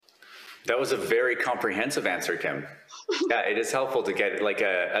That was a very comprehensive answer, Kim. Yeah, it is helpful to get like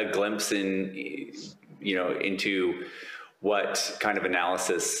a glimpse into what kind of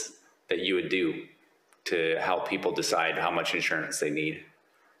analysis that you would do to help people decide how much insurance they need.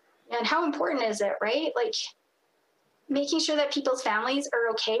 And how important is it, right? Like making sure that people's families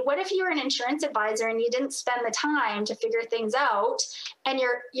are okay. What if you were an insurance advisor and you didn't spend the time to figure things out and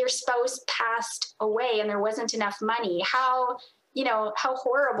your spouse passed away and there wasn't enough money? How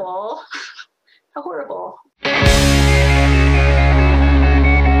horrible. How horrible.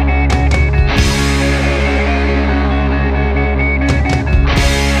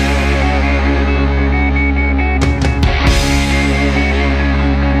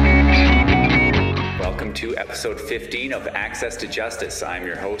 Welcome to episode 15 of Access to Justice. I'm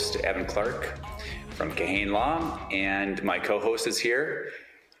your host, Evan Clark from Kahane Law, and my co-host is here,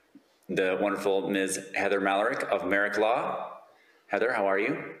 the wonderful Ms. Heather Malarick of Merrick Law. Heather, how are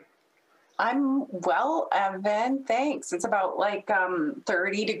you? I'm well, Evan. Thanks. It's about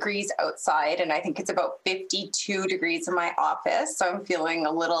 30 degrees outside, and I think it's about 52 degrees in my office. So I'm feeling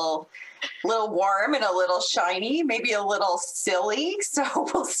a little warm and a little shiny, maybe a little silly. So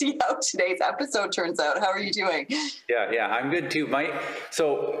we'll see how today's episode turns out. How are you doing? Yeah, I'm good too. My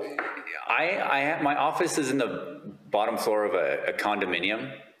office is in the bottom floor of a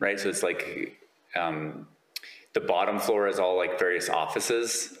condominium, right? So it's like the bottom floor is all like various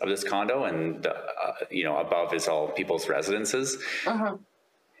offices of this condo, and above is all people's residences. Uh-huh.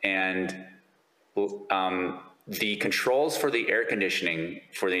 And the controls for the air conditioning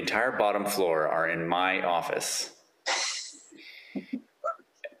for the entire bottom floor are in my office.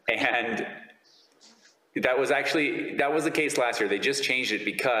 And that was the case last year. They just changed it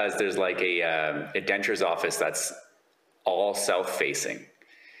because there's like a denture's office that's all south facing.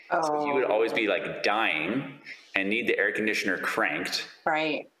 Oh. So you would always be like dying and need the air conditioner cranked.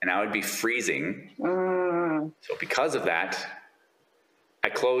 Right. And I would be freezing. Mm. So because of that, I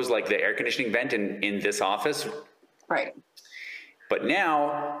closed like the air conditioning vent in this office. Right. But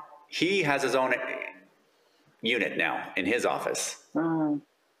now he has his own unit now in his office. Mm.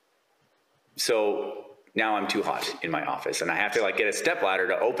 So now I'm too hot in my office and I have to get a stepladder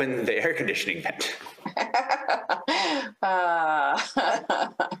to open the air conditioning vent.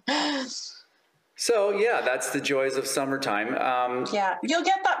 So yeah, that's the joys of summertime. Yeah, you'll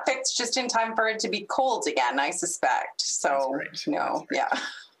get that fixed just in time for it to be cold again, I suspect. So right. No, right.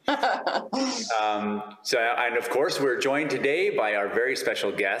 Yeah. And of course, we're joined today by our very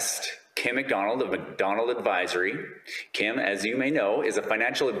special guest, Kim McDonald of McDonald Advisory. Kim, as you may know, is a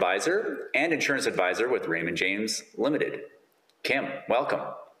financial advisor and insurance advisor with Raymond James Limited. Kim, welcome.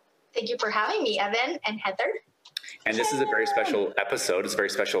 Thank you for having me, Evan and Heather. And this is a very special episode. It's a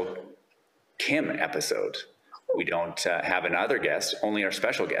very special Kim episode. We don't have another guest, only our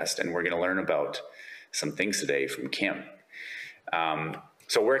special guest, and we're going to learn about some things today from Kim.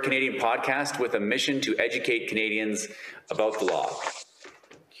 So we're a Canadian podcast with a mission to educate Canadians about the law.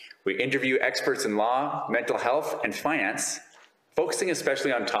 We interview experts in law, mental health, and finance, focusing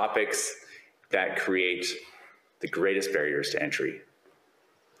especially on topics that create the greatest barriers to entry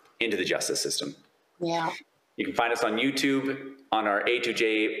into the justice system. Yeah. You can find us on YouTube, on our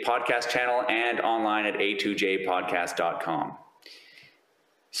A2J podcast channel, and online at a2jpodcast.com.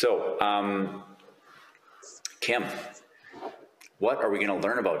 So, Kim, what are we going to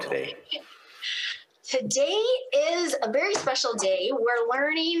learn about today? Today is a very special day. We're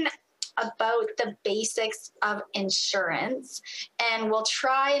learning about the basics of insurance, and we'll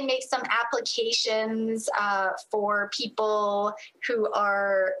try and make some applications for people who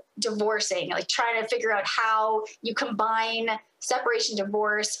are divorcing, like trying to figure out how you combine separation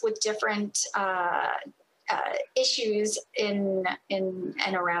divorce with different issues in and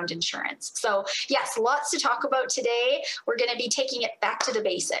around insurance. So yes, lots to talk about today. We're going to be taking it back to the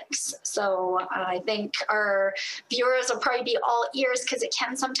basics. So I think our viewers will probably be all ears because it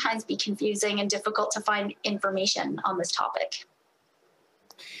can sometimes be confusing and difficult to find information on this topic.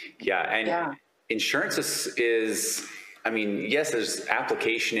 Yeah, and insurance is yes, there's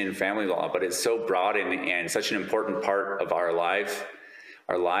application in family law, but it's so broad and such an important part of our lives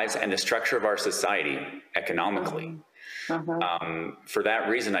and the structure of our society economically. Uh-huh. For that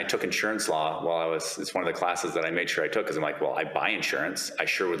reason, I took insurance law it's one of the classes that I made sure I took because I'm like, well, I buy insurance. I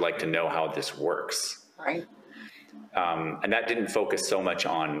sure would like to know how this works. Right. And that didn't focus so much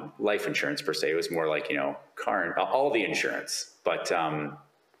on life insurance per se. It was more like, car, all the insurance. But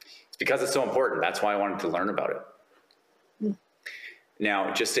it's because it's so important. That's why I wanted to learn about it. Now,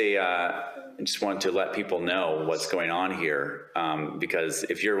 I just wanted to let people know what's going on here, because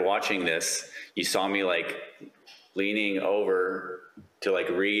if you're watching this, you saw me leaning over to like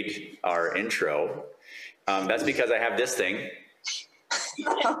read our intro. That's because I have this thing.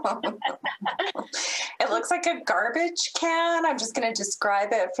 It looks like a garbage can. I'm just going to describe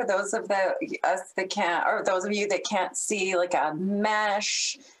it for those of us that can't, or those of you that can't see, like a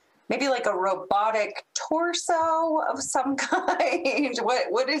mesh, maybe like a robotic torso of some kind.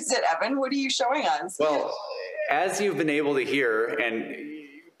 What is it, Evan? What are you showing us? Well, as you've been able to hear, and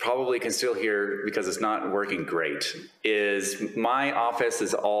probably can still hear because it's not working great, is my office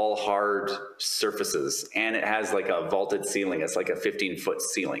is all hard surfaces and it has like a vaulted ceiling. It's like a 15-foot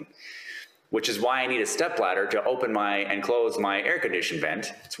ceiling, which is why I need a stepladder to open and close my air conditioned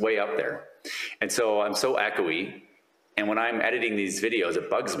vent. It's way up there. And so I'm so echoey. And when I'm editing these videos, it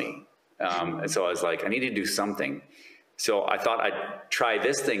bugs me. And so I was like, I need to do something. So I thought I'd try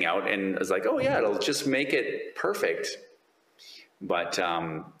this thing out, and I was like, oh yeah, it'll just make it perfect. But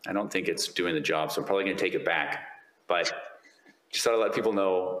I don't think it's doing the job, so I'm probably going to take it back. But just thought I'd let people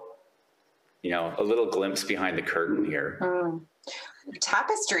know, a little glimpse behind the curtain here.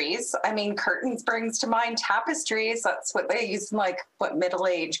 Tapestries. I mean, curtains brings to mind tapestries. That's what they use in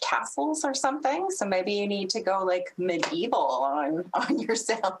middle-age castles or something. So maybe you need to go like medieval on your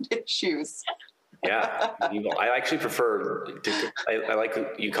sound issues. Yeah, medieval. I actually prefer, I like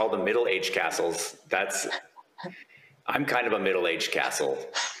you call them middle-age castles. I'm kind of a middle-aged castle.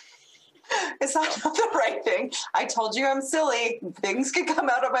 Is that not the right thing? I told you I'm silly. Things could come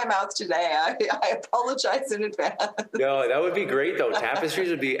out of my mouth today. I apologize in advance. No, that would be great though. Tapestries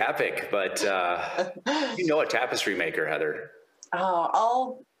would be epic, but a tapestry maker, Heather.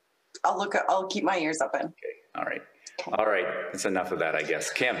 Oh, I'll keep my ears open. Okay. All right. Okay. All right. That's enough of that, I guess.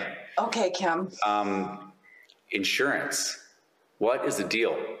 Kim. Okay, Kim. Insurance. What is the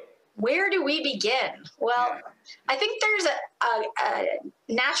deal? Where do we begin? Well, I think there's a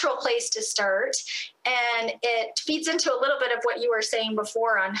natural place to start, and it feeds into a little bit of what you were saying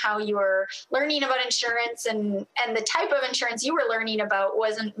before on how you were learning about insurance, and the type of insurance you were learning about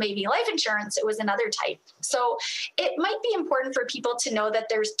wasn't maybe life insurance, it was another type. So it might be important for people to know that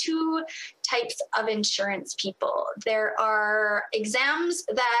there's two types of insurance people. There are exams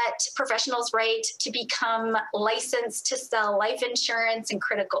that professionals write to become licensed to sell life insurance and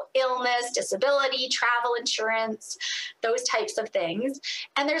critical illness, disability, travel insurance, those types of things.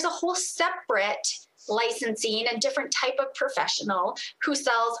 And there's a whole separate licensing and different type of professional who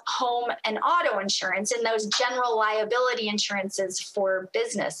sells home and auto insurance and those general liability insurances for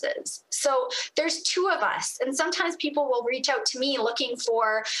businesses. So there's two of us, and sometimes people will reach out to me looking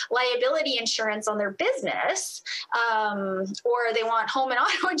for liability insurance on their business, or they want home and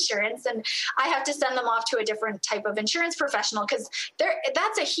auto insurance, and I have to send them off to a different type of insurance professional because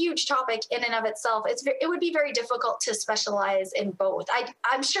that's a huge topic in and of itself. It would be very difficult to specialize in both.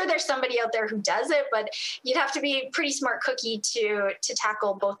 I'm sure there's somebody out there who does it, but you'd have to be a pretty smart cookie to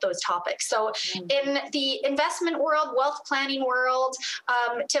tackle both those topics. So in the investment world, wealth planning world,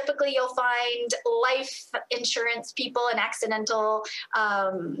 typically you'll find life insurance people and accident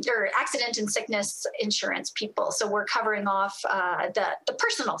and sickness insurance people. So we're covering off the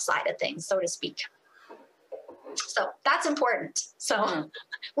personal side of things, so to speak. So that's important. So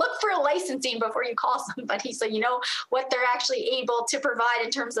look for licensing before you call somebody so you know what they're actually able to provide in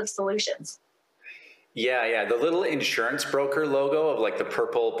terms of solutions. Yeah. The little insurance broker logo of like the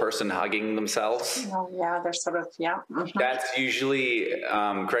purple person hugging themselves. Oh, yeah, they're sort of, yeah. Mm-hmm. That's usually,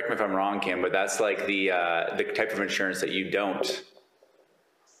 correct me if I'm wrong, Kim, but that's like the type of insurance that you don't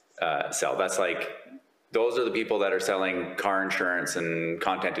sell. That's like, those are the people that are selling car insurance and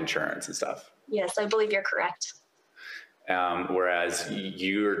content insurance and stuff. Yes, I believe you're correct. Whereas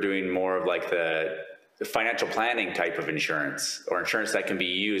you're doing more of like the financial planning type of insurance, or insurance that can be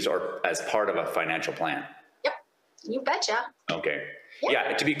used or as part of a financial plan. Yep, you betcha. Okay.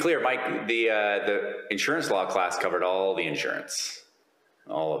 Yeah, to be clear, Mike, the insurance law class covered all the insurance,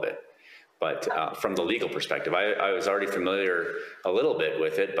 all of it. But from the legal perspective, I was already familiar a little bit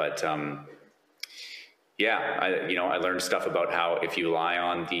with it, but I learned stuff about how if you lie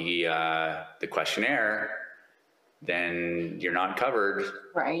on the questionnaire, then you're not covered.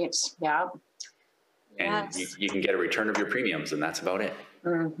 Right. Yeah. And you can get a return of your premiums, and that's about it.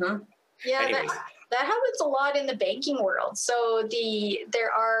 Mm-hmm. Yeah, that happens a lot in the banking world. So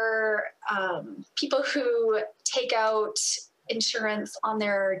there are people who take out insurance on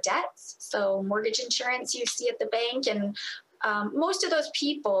their debts. So mortgage insurance you see at the bank, and most of those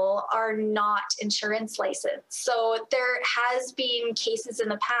people are not insurance licensed. So there has been cases in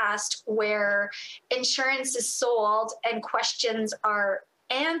the past where insurance is sold and questions are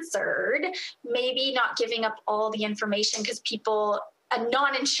answered, maybe not giving up all the information because a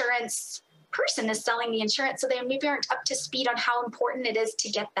non-insurance person is selling the insurance, so they maybe aren't up to speed on how important it is to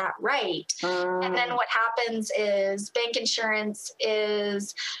get that right. And then what happens is bank insurance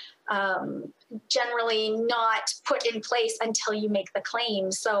is generally not put in place until you make the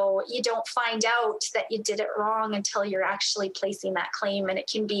claim. So you don't find out that you did it wrong until you're actually placing that claim. And it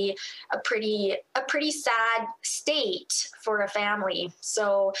can be a pretty sad state for a family.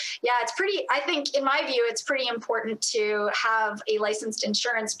 So yeah, I think in my view, it's pretty important to have a licensed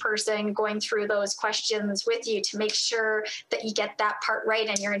insurance person going through those questions with you to make sure that you get that part right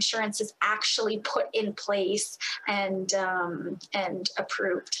and your insurance is actually put in place and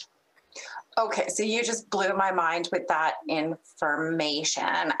approved. Okay, so you just blew my mind with that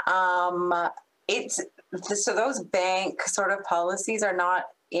information. So those bank sort of policies are not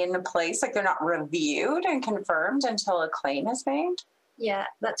in place, like they're not reviewed and confirmed until a claim is made? Yeah,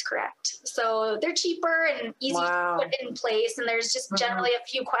 that's correct. So they're cheaper and easy to put in place, and there's just generally a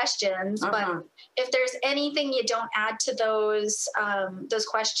few questions. But if there's anything you don't add to those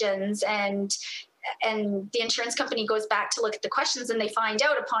questions, and the insurance company goes back to look at the questions and they find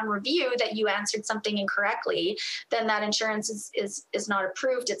out upon review that you answered something incorrectly, then that insurance is not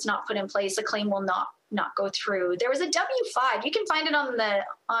approved. It's not put in place. A claim will not go through. There was a W-5. You can find it on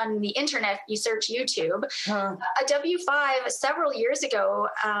the internet. You search YouTube. A W-5 several years ago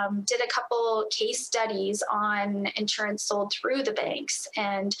did a couple case studies on insurance sold through the banks,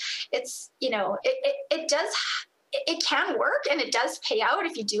 and it's it can work and it does pay out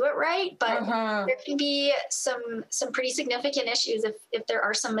if you do it right, but there can be some pretty significant issues if there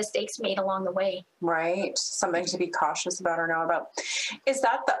are some mistakes made along the way. Right. Something to be cautious about or know about. Is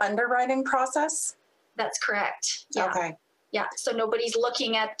that the underwriting process? That's correct. Yeah. Okay. Yeah. So nobody's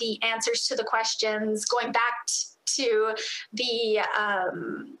looking at the answers to the questions, going back to the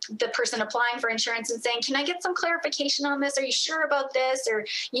person applying for insurance and saying, can I get some clarification on this? Are you sure about this? Or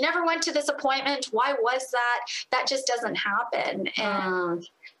you never went to this appointment. Why was that? That just doesn't happen. And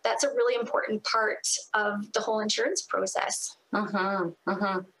that's a really important part of the whole insurance process.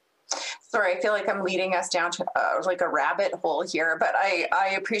 Sorry, I feel like I'm leading us down to like a rabbit hole here, but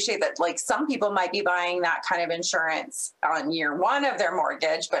I appreciate that like some people might be buying that kind of insurance on year 1 of their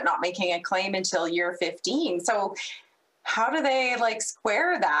mortgage, but not making a claim until year 15. So how do they like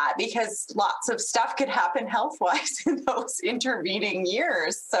square that? Because lots of stuff could happen health-wise in those intervening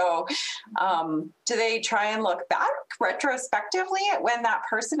years. So do they try and look back retrospectively at when that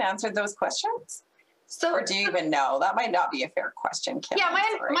person answered those questions? So, or do you even know? That might not be a fair question, Kim. Yeah,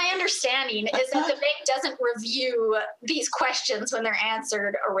 my understanding is that the bank doesn't review these questions when they're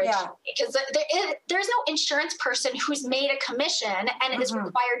answered originally, because there's no insurance person who's made a commission and is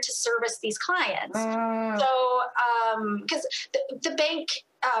required to service these clients. So, because the bank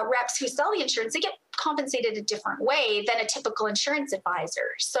reps who sell the insurance, they get compensated a different way than a typical insurance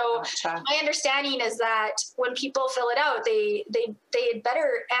advisor. So my understanding is that when people fill it out, they had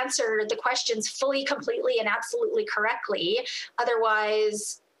better answer the questions fully, completely, and absolutely correctly.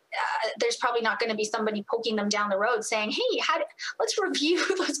 Otherwise, there's probably not going to be somebody poking them down the road saying, hey, let's review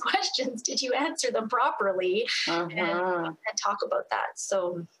those questions. Did you answer them properly? And talk about that.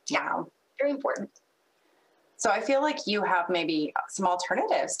 So yeah, very important. So I feel like you have maybe some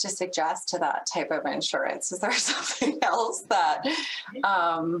alternatives to suggest to that type of insurance. Is there something else that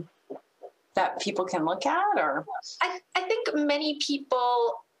that people can look at? Or I think many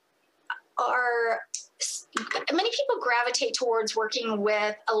people gravitate towards working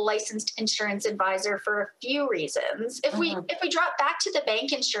with a licensed insurance advisor for a few reasons. If we drop back to the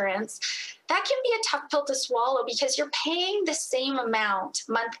bank insurance, that can be a tough pill to swallow because you're paying the same amount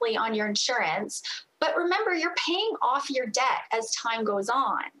monthly on your insurance. But remember, you're paying off your debt as time goes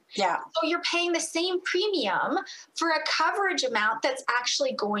on. Yeah. So you're paying the same premium for a coverage amount that's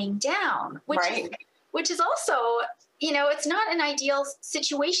actually going down, which is also, it's not an ideal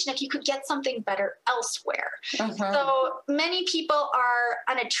situation if you could get something better elsewhere. So many people are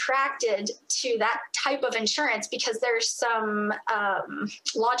unattracted to that type of insurance because there's some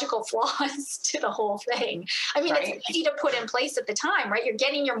logical flaws to the whole thing. I mean, it's easy to put in place at the time, right? You're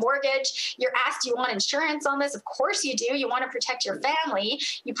getting your mortgage. You're asked, do you want insurance on this? Of course you do. You want to protect your family.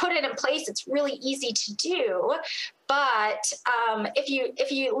 You put it in place. It's really easy to do. But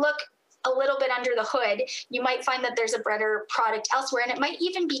if you look a little bit under the hood, you might find that there's a better product elsewhere, and it might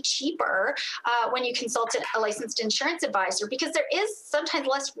even be cheaper when you consult a licensed insurance advisor, because there is sometimes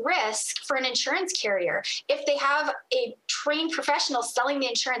less risk for an insurance carrier. If they have a trained professional selling the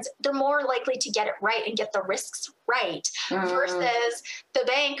insurance, they're more likely to get it right and get the risks right, versus the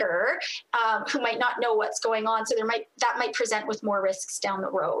banker who might not know what's going on. So that might present with more risks down the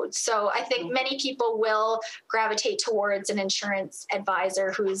road. So I think many people will gravitate towards an insurance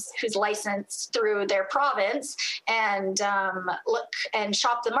advisor who's licensed through their province and look and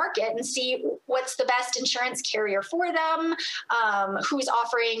shop the market and see what's the best insurance carrier for them, who's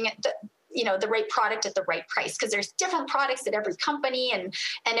offering the right product at the right price, because there's different products at every company and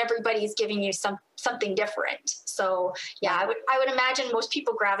everybody's giving you something different. So yeah, I would imagine most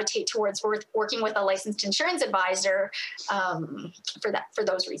people gravitate towards working with a licensed insurance advisor for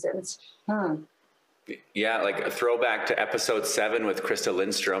those reasons. Yeah, like a throwback to episode 7 with Krista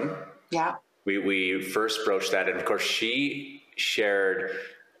Lindstrom. Yeah. We first broached that, and of course she shared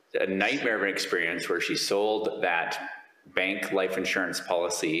a nightmare of an experience where she sold that bank life insurance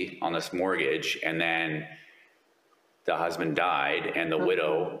policy on this mortgage, and then the husband died and the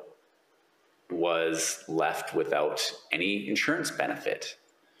widow was left without any insurance benefit.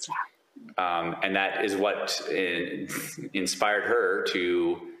 And that is what inspired her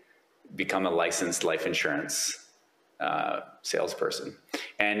to become a licensed life insurance salesperson.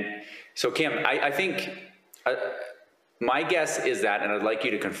 And so Kim, I think my guess is that, and I'd like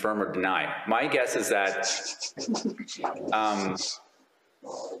you to confirm or deny, my guess is that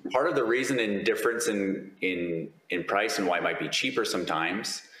part of the reason in difference in price and why it might be cheaper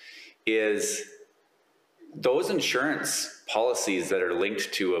sometimes is those insurance policies that are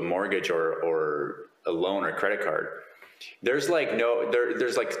linked to a mortgage or a loan or credit card. There's like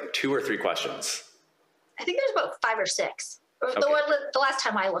there's like 2 or 3 questions. I think there's about 5 or 6. Okay. The last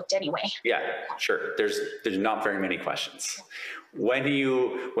time I looked anyway. Yeah, sure. There's not very many questions. When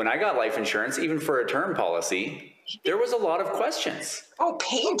I got life insurance, even for a term policy, there was a lot of questions. Oh,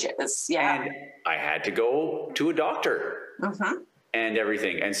 pages. Yeah. And I had to go to a doctor and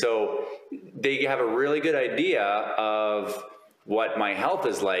everything. And so they have a really good idea of what my health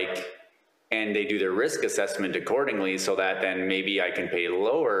is like, and they do their risk assessment accordingly, so that then maybe I can pay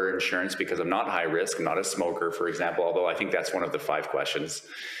lower insurance because I'm not high risk, I'm not a smoker, for example, although I think that's one of the 5 questions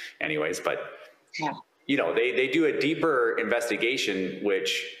anyways. But, they do a deeper investigation,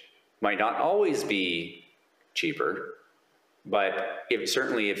 which might not always be cheaper, but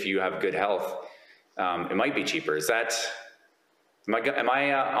certainly if you have good health, it might be cheaper. Am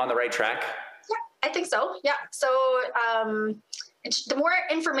I on the right track? Yeah, I think so. Yeah. So, the more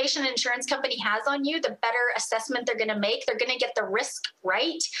information an insurance company has on you, the better assessment they're going to make. They're going to get the risk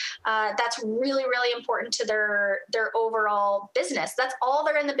right. That's really, really important to their overall business. That's all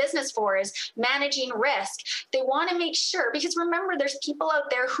they're in the business for, is managing risk. They want to make sure, because remember, there's people out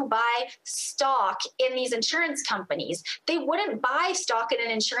there who buy stock in these insurance companies. They wouldn't buy stock in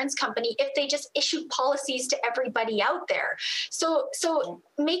an insurance company if they just issued policies to everybody out there. So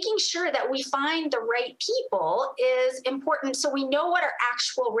making sure that we find the right people is important, so we know what our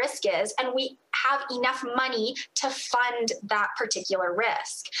actual risk is and we have enough money to fund that particular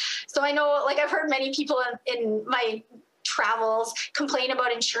risk. So I know, like, I've heard many people in my travels complain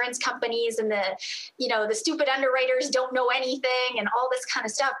about insurance companies and the stupid underwriters don't know anything and all this kind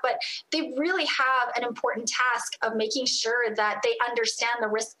of stuff, but they really have an important task of making sure that they understand the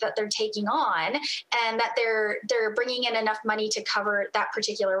risk that they're taking on and that they're bringing in enough money to cover that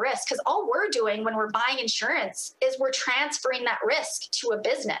particular risk. Because all we're doing when we're buying insurance is we're transferring that risk to a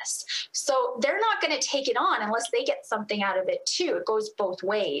business. So they're not going to take it on unless they get something out of it too. It goes both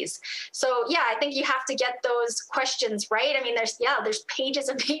ways. So yeah, I think you have to get those questions right. I mean, there's pages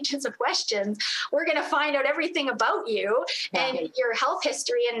and pages of questions. We're going to find out everything about you and your health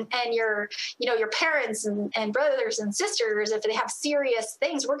history and your parents and brothers and sisters. If they have serious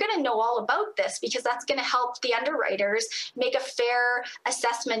things, we're going to know all about this, because that's going to help the underwriters make a fair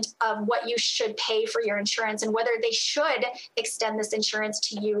assessment of what you should pay for your insurance and whether they should extend this insurance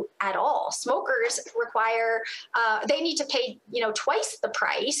to you at all. Smokers require, they need to pay, twice the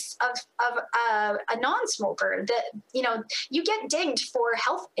price of a non-smoker. You get dinged for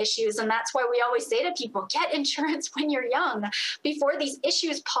health issues. And that's why we always say to people, get insurance when you're young, before these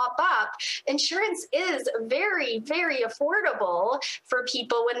issues pop up. Insurance is very, very affordable for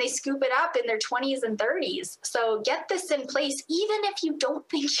people when they scoop it up in their 20s and 30s. So get this in place, even if you don't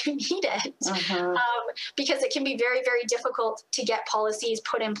think you need it, because it can be very, very difficult to get policies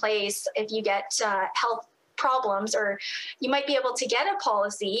put in place if you get health problems, or you might be able to get a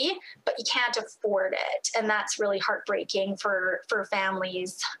policy, but you can't afford it. And that's really heartbreaking for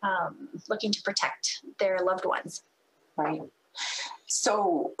families looking to protect their loved ones. Right.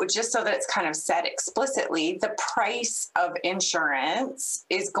 So just so that it's kind of said explicitly, the price of insurance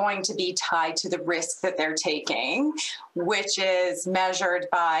is going to be tied to the risk that they're taking, which is measured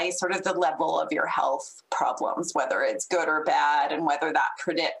by sort of the level of your health problems, whether it's good or bad, and whether that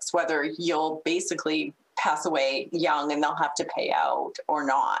predicts whether you'll basically pass away young and they'll have to pay out or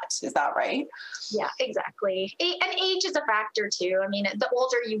not. Is that right? Yeah, exactly. And age is a factor too. I mean, the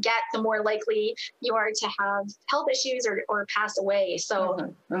older you get, the more likely you are to have health issues or pass away.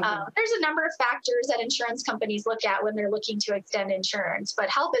 So there's a number of factors that insurance companies look at when they're looking to extend insurance, but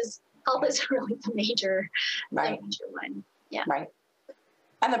health is really the major one. Yeah. Right.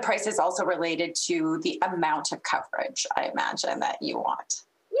 And the price is also related to the amount of coverage, I imagine, that you want.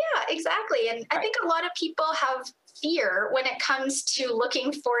 Yeah, exactly. And I think a lot of people have fear when it comes to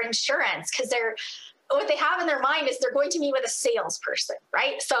looking for insurance because what they have in their mind is they're going to meet with a salesperson,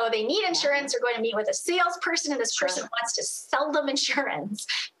 right? So they need insurance, they're going to meet with a salesperson, and this person wants to sell them insurance.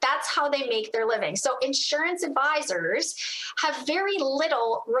 That's how they make their living. So insurance advisors have very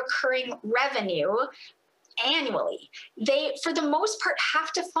little recurring revenue annually. They, for the most part,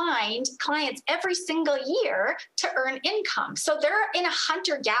 have to find clients every single year to earn income. So they're in a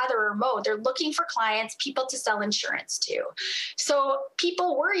hunter-gatherer mode. They're looking for clients, people to sell insurance to. So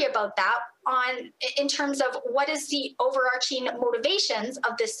people worry about that in terms of what is the overarching motivations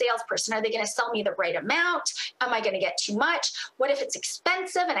of this salesperson. Are they going to sell me the right amount? Am I going to get too much? What if it's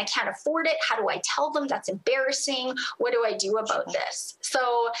expensive and I can't afford it? How do I tell them that's embarrassing? What do I do about this?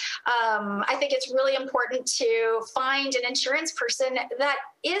 So I think it's really important to find an insurance person that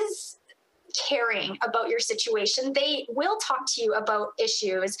is caring about your situation. They will talk to you about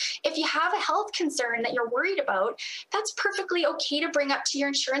issues. If you have a health concern that you're worried about, that's perfectly okay to bring up to your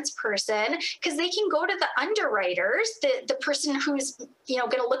insurance person because they can go to the underwriters, the person who's going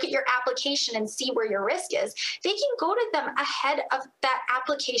to look at your application and see where your risk is. They can go to them ahead of that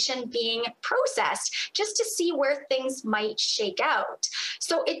application being processed just to see where things might shake out.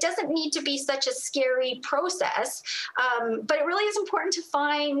 So it doesn't need to be such a scary process, but it really is important to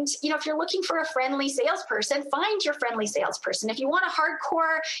find, if you're looking for a friendly salesperson, find your friendly salesperson. If you want a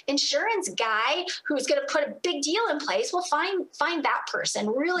hardcore insurance guy who's going to put a big deal in place, well, find that person.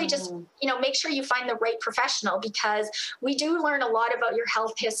 Really just, make sure you find the right professional because we do learn a lot about your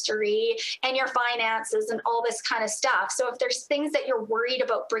health history and your finances and all this kind of stuff. So if there's things that you're worried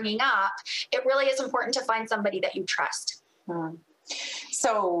about bringing up, it really is important to find somebody that you trust.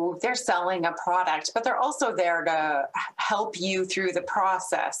 So they're selling a product, but they're also there to help you through the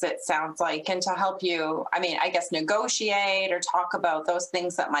process, it sounds like, and to help you, I guess, negotiate or talk about those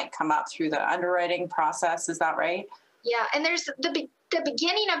things that might come up through the underwriting process. Is that right? Yeah. And there's the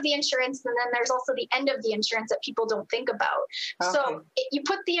beginning of the insurance, and then there's also the end of the insurance that people don't think about. Okay. So you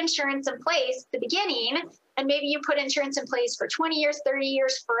put the insurance in place, the beginning, and maybe you put insurance in place for 20 years, 30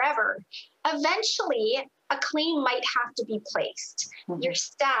 years, forever. Eventually, a claim might have to be placed. You're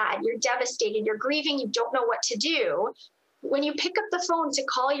sad, you're devastated, you're grieving, you don't know what to do. When you pick up the phone to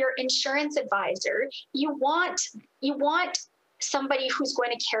call your insurance advisor, you want somebody who's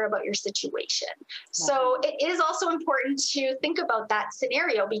going to care about your situation. So it is also important to think about that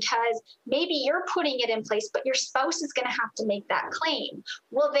scenario because maybe you're putting it in place, but your spouse is going to have to make that claim.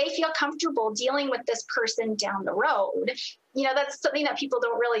 Will they feel comfortable dealing with this person down the road? That's something that people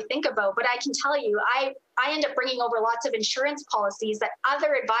don't really think about, but I can tell you, I end up bringing over lots of insurance policies that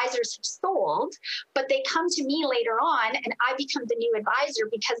other advisors have sold, but they come to me later on and I become the new advisor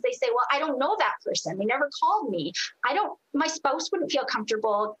because they say, well, I don't know that person. They never called me. My spouse wouldn't feel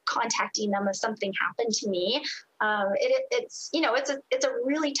comfortable contacting them if something happened to me. It's a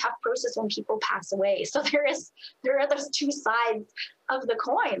really tough process when people pass away. So there are those two sides of the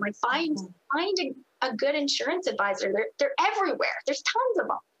coin. Like find a good insurance advisor. They're everywhere. There's tons of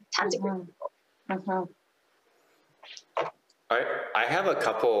them. Tons of good people. I have a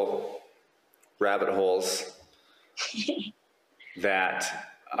couple rabbit holes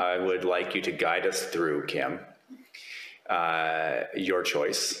that I would like you to guide us through, Kim. Your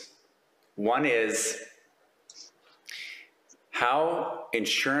choice. One is how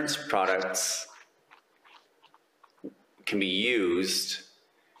insurance products can be used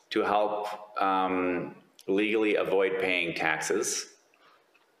to help legally avoid paying taxes.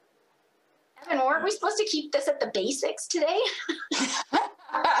 Evan, weren't we supposed to keep this at the basics today?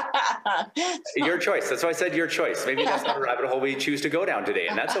 Your choice. That's why I said your choice. Maybe that's not a rabbit hole we choose to go down today,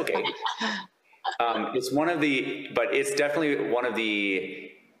 and that's okay. It's definitely one of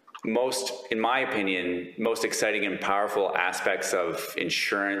the most, in my opinion, most exciting and powerful aspects of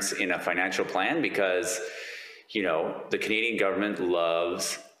insurance in a financial plan because, the Canadian government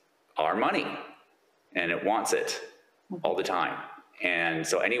loves our money and it wants it all the time. And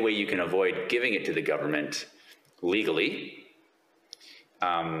so any way you can avoid giving it to the government legally,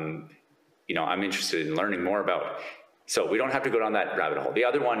 I'm interested in learning more about. So we don't have to go down that rabbit hole. The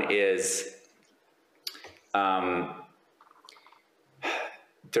other one is,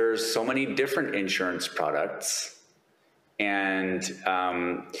 there's so many different insurance products, and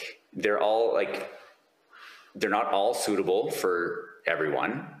they're not all suitable for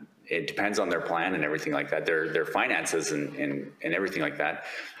everyone. It depends on their plan and everything like that, their finances and everything like that.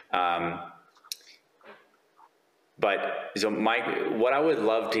 But so what I would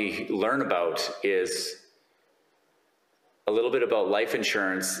love to learn about is a little bit about life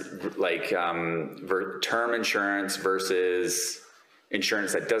insurance, like term insurance versus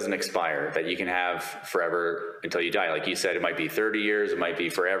insurance that doesn't expire, that you can have forever until you die. Like you said, it might be 30 years, it might be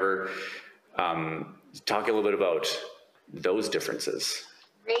forever. Talk a little bit about those differences.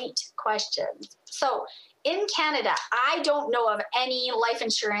 Great questions. So in Canada, I don't know of any life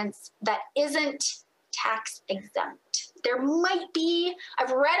insurance that isn't tax exempt. There might be,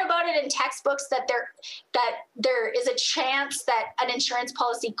 I've read about it in textbooks that there is a chance that an insurance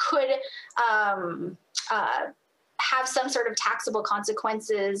policy could have some sort of taxable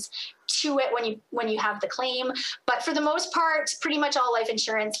consequences to it when you have the claim. But for the most part, pretty much all life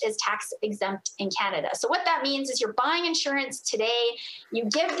insurance is tax exempt in Canada. So what that means is you're buying insurance today, you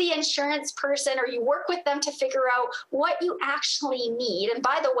give the insurance person or you work with them to figure out what you actually need. And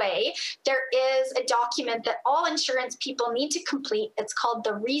by the way, there is a document that all insurance people need to complete. It's called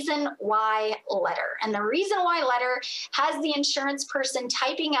the Reason Why Letter. And the Reason Why Letter has the insurance person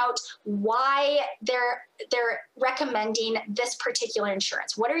typing out why they're recommending this particular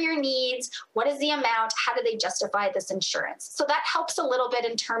insurance. What are your needs? What is the amount? How do they justify this insurance? So that helps a little bit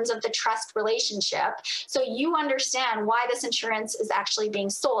in terms of the trust relationship. So you understand why this insurance is actually being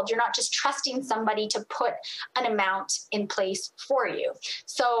sold. You're not just trusting somebody to put an amount in place for you.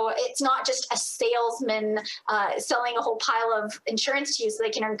 So it's not just a salesman selling a whole pile of insurance to you so they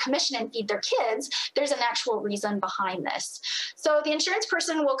can earn commission and feed their kids. There's an actual reason behind this. So the insurance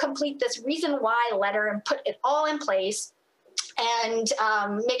person will complete this Reason Why letter and put it all in place and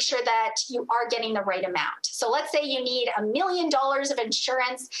make sure that you are getting the right amount. So let's say you need $1 million of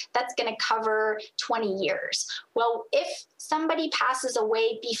insurance that's going to cover 20 years. Well, if somebody passes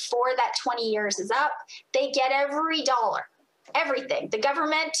away before that 20 years is up, they get every dollar. Everything. The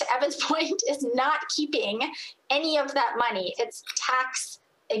government, to Evan's point, is not keeping any of that money. It's tax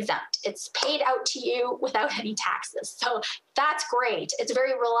exempt. It's paid out to you without any taxes. So that's great. It's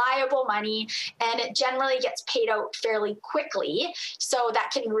very reliable money and it generally gets paid out fairly quickly. So that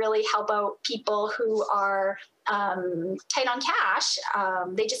can really help out people who are tight on cash.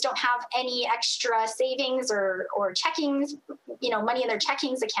 They just don't have any extra savings or checkings, money in their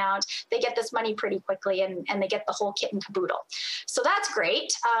checkings account. They get this money pretty quickly and they get the whole kit and caboodle. So that's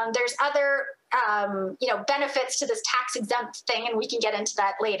great. There's other benefits to this tax exempt thing, and we can get into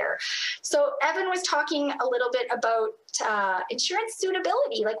that later. So Evan was talking a little bit about insurance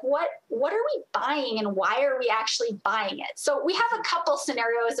suitability. Like what are we buying and why are we actually buying it? So we have a couple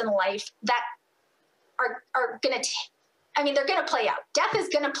scenarios in life that are going to, they're going to play out. Death is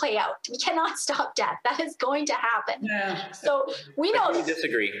going to play out. We cannot stop death. That is going to happen. Yeah. So we know. I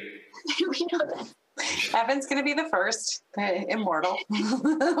disagree. We know that. Evan's going to be the first, immortal.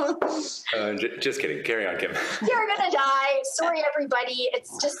 Just kidding. Carry on, Kim. You're going to die. Sorry, everybody.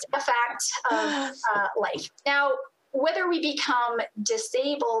 It's just a fact of life. Now, whether we become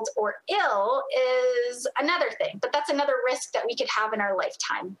disabled or ill is another thing, but that's another risk that we could have in our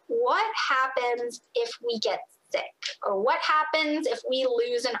lifetime. What happens if we get sick? Or what happens if we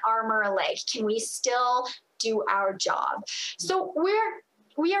lose an arm or a leg? Can we still do our job? So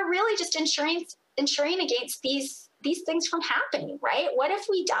we are really just ensuring against these things from happening, right? What if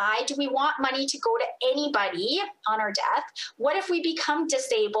we die? Do we want money to go to anybody on our death? What if we become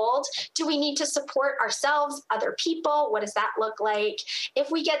disabled? Do we need to support ourselves, other people? What does that look like?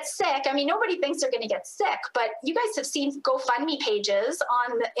 If we get sick, nobody thinks they're going to get sick, but you guys have seen GoFundMe pages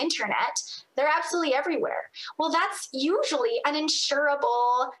on the internet. They're absolutely everywhere. Well, that's usually an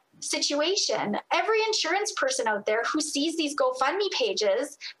insurable situation. Every insurance person out there who sees these GoFundMe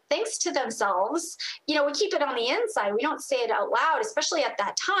pages thinks to themselves, we keep it on the inside. We don't say it out loud, especially at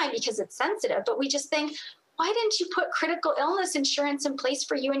that time because it's sensitive, but we just think, why didn't you put critical illness insurance in place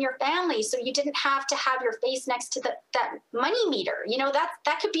for you and your family so you didn't have to have your face next to that money meter? You know,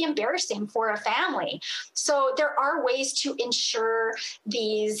 that could be embarrassing for a family. So there are ways to insure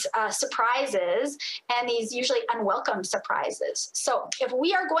these surprises, and these usually unwelcome surprises. So if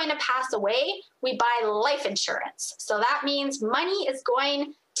we are going to pass away, we buy life insurance. So that means money is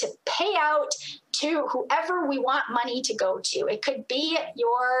going to pay out to whoever we want money to go to. It could be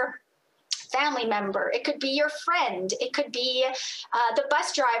your family member, it could be your friend, it could be the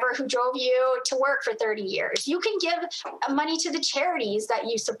bus driver who drove you to work for 30 years. You can give money to the charities that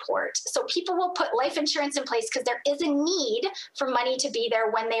you support. So people will put life insurance in place because there is a need for money to be there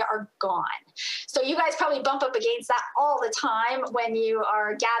when they are gone. So you guys probably bump up against that all the time when you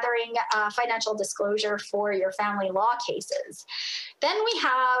are gathering financial disclosure for your family law cases. Then we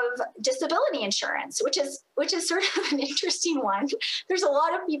have disability insurance, which is sort of an interesting one. There's a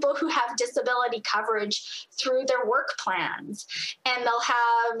lot of people who have disability coverage through their work plans, and they'll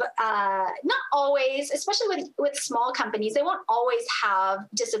have not always, especially with small companies, they won't always have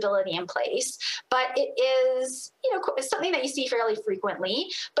disability in place, but it is, you know, something that you see fairly frequently,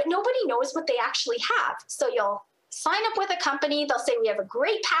 but nobody knows what they actually have. So you'll sign up with a company, they'll say, we have a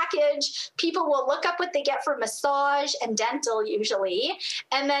great package. People will look up what they get for massage and dental usually.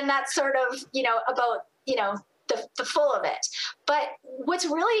 And then that's sort of, you know, about, you know, the full of it. But what's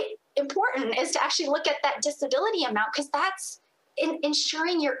really important is to actually look at that disability amount, because that's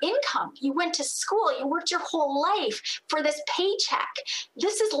ensuring your income. You went to school, you worked your whole life for this paycheck.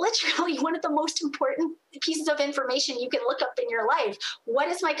 This is literally one of the most important pieces of information you can look up in your life. What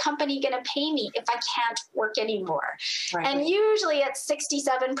is my company going to pay me if I can't work anymore? Right. And usually it's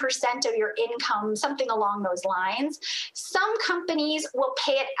 67% of your income, something along those lines. Some companies will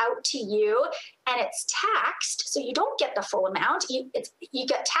pay it out to you and it's taxed, so you don't get the full amount. You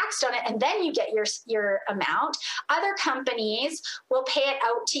get taxed on it and then you get your amount. Other companies will pay it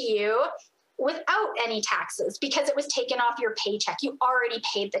out to you without any taxes because it was taken off your paycheck. You already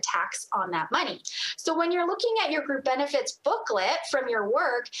paid the tax on that money. So when you're looking at your group benefits booklet from your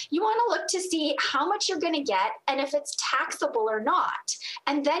work, you want to look to see how much you're going to get and if it's taxable or not.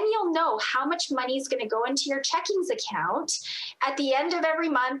 And then you'll know how much money is going to go into your checkings account at the end of every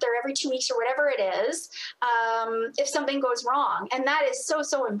month or every 2 weeks or whatever it is, if something goes wrong. And that is so,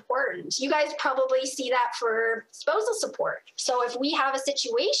 so important. You guys probably see that for spousal support. So if we have a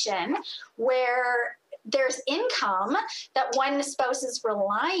situation where there's income that one spouse is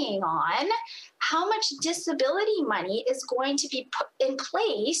relying on, how much disability money is going to be put in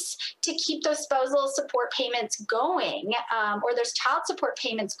place to keep those spousal support payments going, or those child support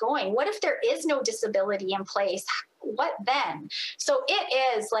payments going? What if there is no disability in place? What then? So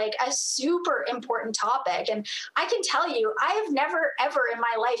it is like a super important topic. And I can tell you, I have never, ever in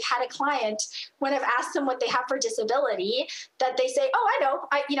my life had a client when I've asked them what they have for disability that they say, oh, I know,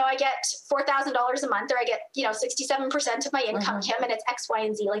 I get $4,000 a month, or I get, 67% of my income, Kim, and it's X, Y,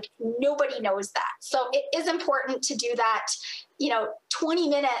 and Z. Like nobody knows that. So it is important to do that, 20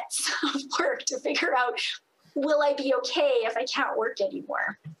 minutes of work to figure out, will I be okay if I can't work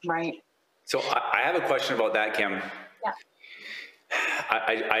anymore? Right. So I have a question about that, Kim. Yeah.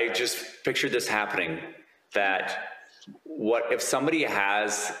 I just pictured this happening, that what if somebody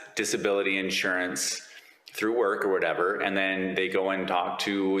has disability insurance through work or whatever, and then they go and talk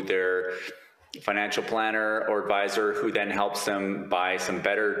to their financial planner or advisor who then helps them buy some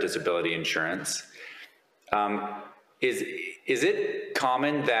better disability insurance. Is it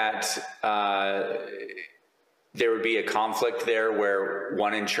common that there would be a conflict there where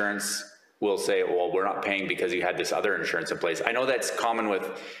one insurance will say, well, we're not paying because you had this other insurance in place? I know that's common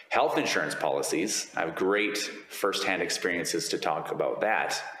with health insurance policies. I have great firsthand experiences to talk about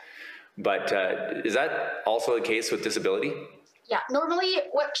that. But is that also the case with disability? Yeah, normally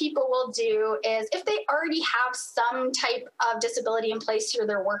what people will do is if they already have some type of disability in place through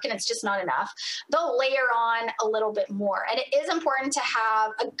their work and it's just not enough, they'll layer on a little bit more. And it is important to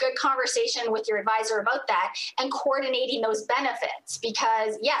have a good conversation with your advisor about that and coordinating those benefits,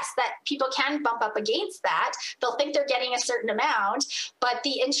 because yes, that people can bump up against that. They'll think they're getting a certain amount, but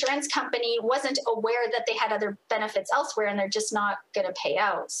the insurance company wasn't aware that they had other benefits elsewhere and they're just not going to pay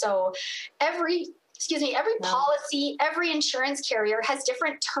out. So every policy, every insurance carrier has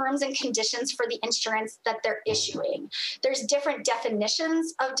different terms and conditions for the insurance that they're issuing. There's different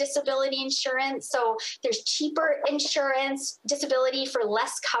definitions of disability insurance. So there's cheaper insurance, disability for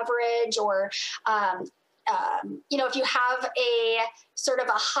less coverage, or if you have a sort of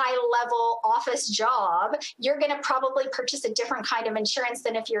a high level office job, you're going to probably purchase a different kind of insurance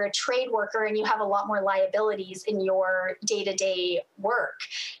than if you're a trade worker and you have a lot more liabilities in your day-to-day work.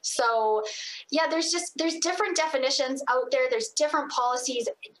 So yeah, there's different definitions out there. There's different policies.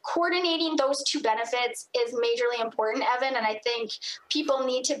 Coordinating those two benefits is majorly important, Evan. And I think people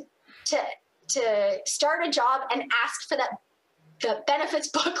need to start a job and ask for the benefits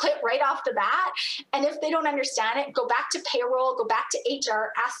booklet right off the bat. And if they don't understand it, go back to payroll, go back to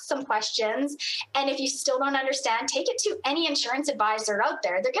HR, ask some questions. And if you still don't understand, take it to any insurance advisor out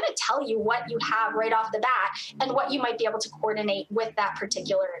there. They're going to tell you what you have right off the bat and what you might be able to coordinate with that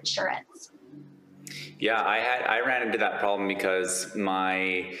particular insurance. Yeah, I ran into that problem because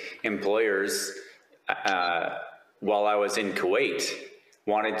my employers, while I was in Kuwait,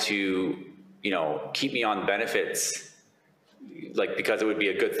 wanted to, keep me on benefits, like because it would be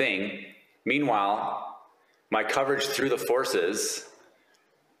a good thing. Meanwhile, my coverage through the forces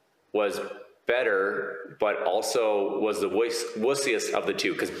was better, but also was the wussiest of the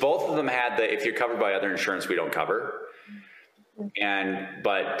two, because both of them had the, if you're covered by other insurance, we don't cover.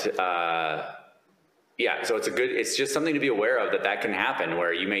 Yeah, so it's just something to be aware of, that can happen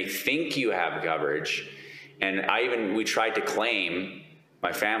where you may think you have coverage. And we tried to claim,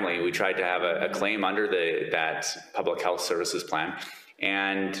 my family, we tried to have a claim under that public health services plan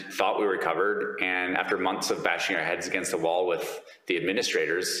and thought we were covered. And after months of bashing our heads against the wall with the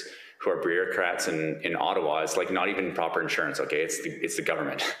administrators, who are bureaucrats in Ottawa, it's like not even proper insurance, okay? It's the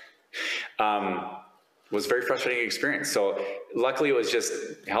government. Was a very frustrating experience. So luckily it was just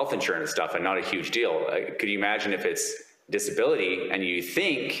health insurance stuff and not a huge deal. Could you imagine if it's disability and you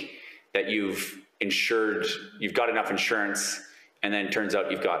think that you've got enough insurance, and then it turns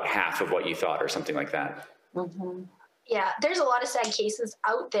out you've got half of what you thought or something like that. Mm-hmm. Yeah, there's a lot of sad cases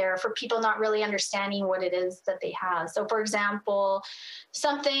out there for people not really understanding what it is that they have. So for example,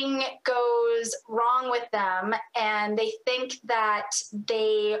 something goes wrong with them and they think that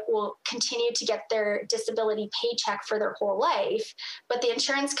they will continue to get their disability paycheck for their whole life. But the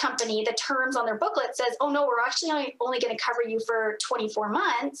insurance company, the terms on their booklet says, oh no, we're actually only going to cover you for 24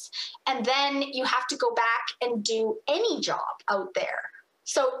 months. And then you have to go back and do any job out there.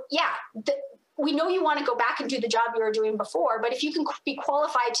 So yeah, we know you want to go back and do the job you were doing before, but if you can be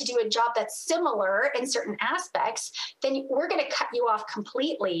qualified to do a job that's similar in certain aspects, then we're going to cut you off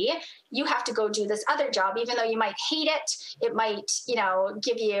completely. You have to go do this other job, even though you might hate it. It might,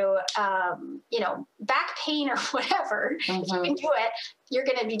 give you, back pain or whatever. Mm-hmm. If you can do it, you're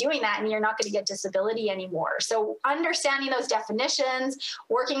going to be doing that and you're not going to get disability anymore. So understanding those definitions,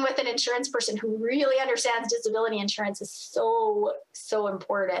 working with an insurance person who really understands disability insurance is so, so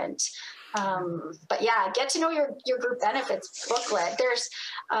important. But yeah, get to know your group benefits booklet. There's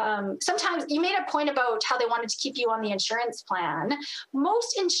sometimes you made a point about how they wanted to keep you on the insurance plan.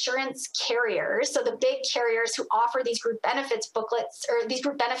 Most insurance carriers, so the big carriers who offer these group benefits booklets or these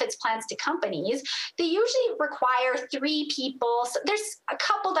group benefits plans to companies, they usually require 3 people. So there's a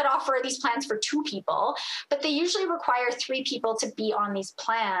couple that offer these plans for 2 people, but they usually require 3 people to be on these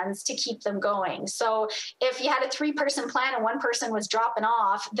plans to keep them going. So if you had a 3-person plan and one person was dropping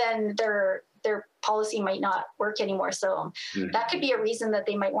off, then their policy might not work anymore. So that could be a reason that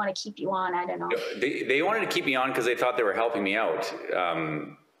they might want to keep you on. I don't know. They wanted to keep me on because they thought they were helping me out.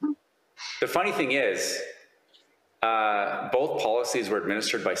 The funny thing is, both policies were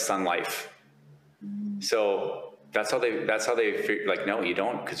administered by Sun Life. So that's how they figured, like, no, you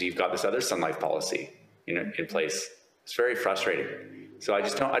don't, because you've got this other Sun Life policy in place. It's very frustrating. So I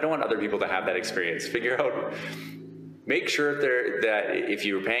don't want other people to have that experience. Make sure that if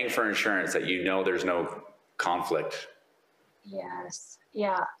you're paying for insurance, that there's no conflict. Yes.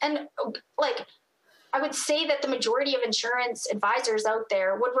 Yeah. And I would say that the majority of insurance advisors out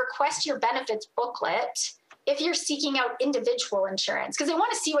there would request your benefits booklet if you're seeking out individual insurance, because they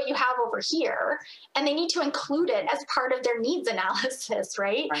want to see what you have over here and they need to include it as part of their needs analysis,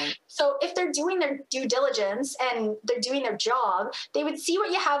 right? So if they're doing their due diligence and they're doing their job, they would see what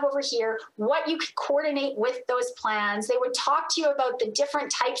you have over here, what you could coordinate with those plans. They would talk to you about the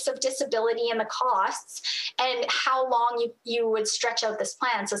different types of disability and the costs and how long you would stretch out this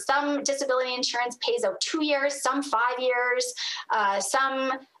plan. So some disability insurance pays out 2 years, some 5 years,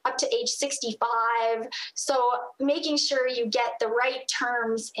 some up to age 65. So making sure you get the right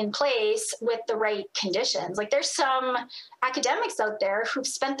terms in place with the right conditions. Like there's some academics out there who've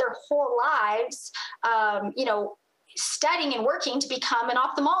spent their whole lives, studying and working to become an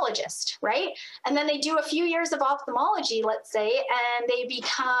ophthalmologist, right? And then they do a few years of ophthalmology, let's say, and they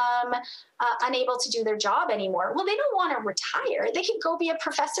become unable to do their job anymore. Well, they don't want to retire. They could go be a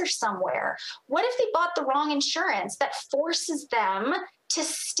professor somewhere. What if they bought the wrong insurance that forces them to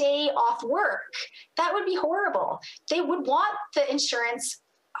stay off work? That would be horrible. They would want the insurance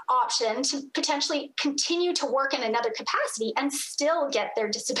option to potentially continue to work in another capacity and still get their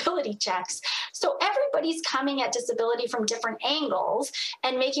disability checks. So everybody's coming at disability from different angles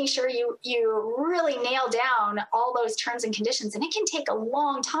and making sure you really nail down all those terms and conditions. And it can take a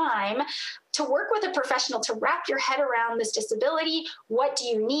long time to work with a professional to wrap your head around this disability. What do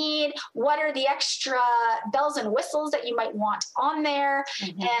you need? What are the extra bells and whistles that you might want on there?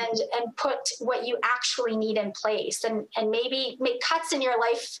 And put what you actually need in place, and maybe make cuts in your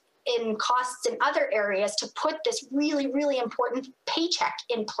life in costs in other areas to put this really, really important paycheck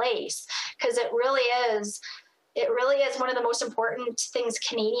in place. Because it really is one of the most important things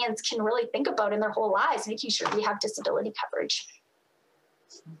Canadians can really think about in their whole lives, making sure we have disability coverage.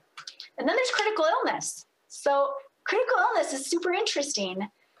 And then there's critical illness. So critical illness is super interesting.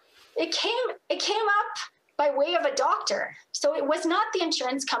 It came up by way of a doctor. So it was not the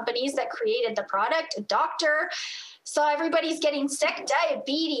insurance companies that created the product. A doctor saw everybody's getting sick,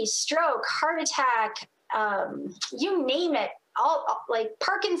 diabetes, stroke, heart attack, you name it, all like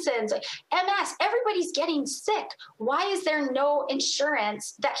Parkinson's, MS, everybody's getting sick. Why is there no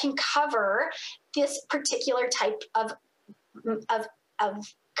insurance that can cover this particular type of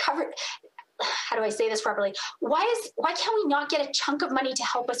cover? How do I say this properly? Why can't we not get a chunk of money to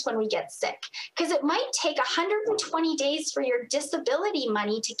help us when we get sick? Because it might take 120 days for your disability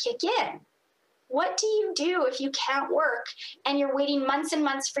money to kick in. What do you do if you can't work and you're waiting months and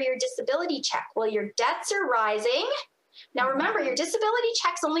months for your disability check? Well, your debts are rising. Now, remember, your disability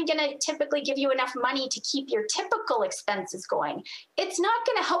check's only going to typically give you enough money to keep your typical expenses going. It's not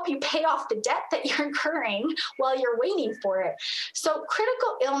going to help you pay off the debt that you're incurring while you're waiting for it. So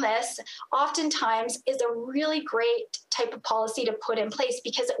critical illness oftentimes is a really great type of policy to put in place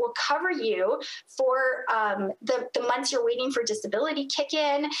because it will cover you for the months you're waiting for disability kick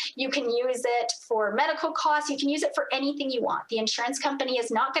in. You can use it for medical costs. You can use it for anything you want. The insurance company is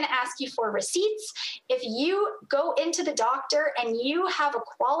not going to ask you for receipts. If you go into the doctor and you have a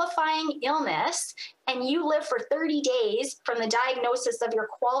qualifying illness and you live for 30 days from the diagnosis of your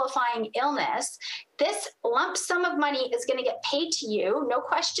qualifying illness, this lump sum of money is going to get paid to you, no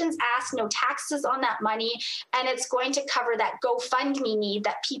questions asked, no taxes on that money, and it's going to cover that GoFundMe need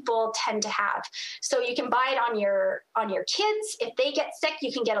that people tend to have. So you can buy it on your kids. If they get sick,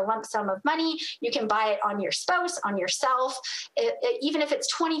 you can get a lump sum of money. You can buy it on your spouse, on yourself. Even if it's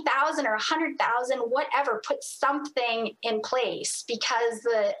 20,000 or 100,000, whatever, put something in place because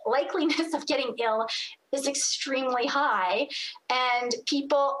the likeliness of getting ill is extremely high and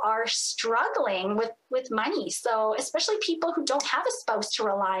people are struggling with money. So especially people who don't have a spouse to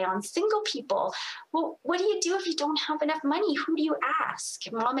rely on, single people. Well, what do you do if you don't have enough money? Who do you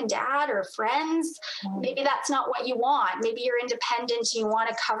ask? Mom and dad or friends? Maybe that's not what you want. Maybe you're independent. You want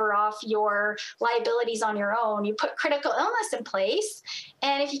to cover off your liabilities on your own. You put critical illness in place.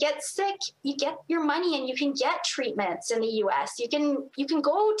 And if you get sick, you get your money and you can get treatments in the US. You can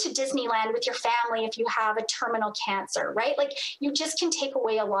go to Disneyland with your family if you have a terminal cancer, right? Like you just can take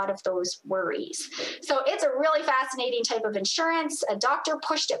away a lot of those worries. So it's a really fascinating type of insurance. A doctor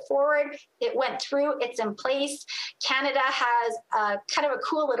pushed it forward. It went through, it's in place. Canada has kind of a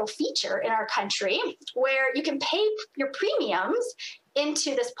cool little feature in our country where you can pay your premiums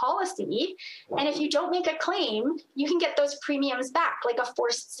into this policy. And if you don't make a claim, you can get those premiums back, like a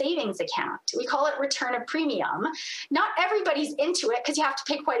forced savings account. We call it return of premium. Not everybody's into it because you have to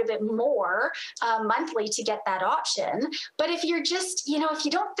pay quite a bit more monthly to get that option. But if you're just, if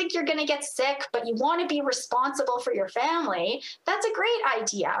you don't think you're going to get sick, but you want to be responsible for your family, that's a great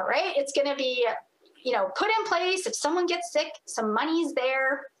idea, right? It's going to be, put in place. If someone gets sick, some money's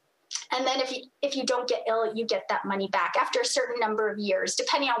there. And then if you don't get ill, you get that money back after a certain number of years,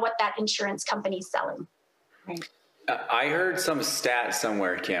 depending on what that insurance company is selling. Right. I heard some stat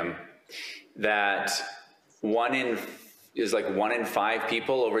somewhere, Kim, that 1 in 5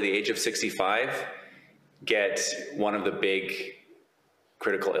 people over the age of 65 get one of the big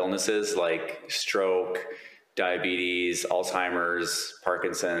critical illnesses like stroke, diabetes, Alzheimer's,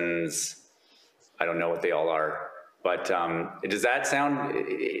 Parkinson's. I don't know what they all are. But does that sound,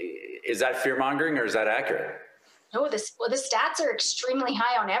 is that fear mongering or is that accurate? No, the stats are extremely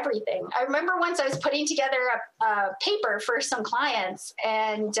high on everything. I remember once I was putting together a paper for some clients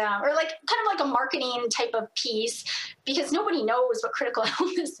and, or like kind of like a marketing type of piece because nobody knows what critical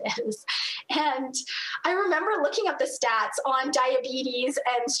illness is. And I remember looking up the stats on diabetes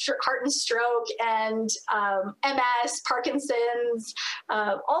and heart and stroke and MS, Parkinson's,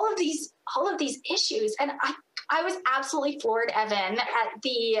 all of these issues. And I was absolutely floored, Evan, at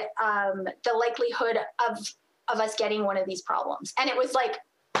the likelihood of us getting one of these problems. And it was like,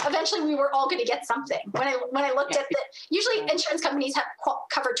 eventually we were all going to get something. When I looked at usually insurance companies have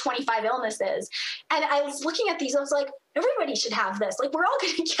covered 25 illnesses. And I was looking at these, I was like, everybody should have this. Like, we're all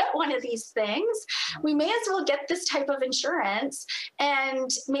going to get one of these things. We may as well get this type of insurance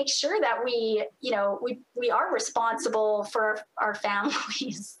and make sure that we are responsible for our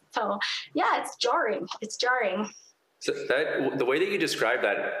families. So yeah, it's jarring. So the way that you describe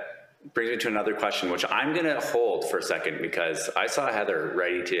that brings me to another question, which I'm going to hold for a second because I saw Heather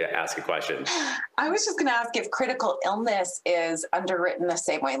ready to ask a question. I was just going to ask if critical illness is underwritten the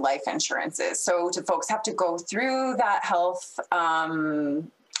same way life insurance is. So do folks have to go through that health,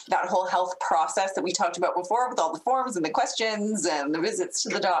 that whole health process that we talked about before with all the forms and the questions and the visits to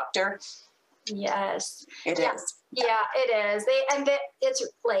the doctor? Yes. It is. Yeah, it is. It's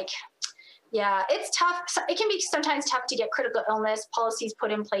like, yeah, it's tough. It can be sometimes tough to get critical illness policies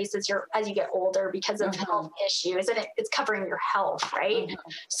put in place as you get older because of health issues, and it's covering your health, right?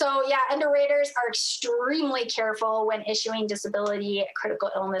 So yeah, underwriters are extremely careful when issuing disability critical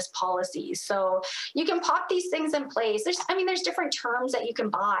illness policies. So you can pop these things in place. There's different terms that you can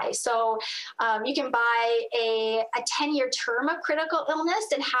buy. So you can buy a 10-year term of critical illness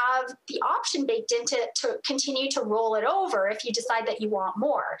and have the option baked into to continue to roll it over if you decide that you want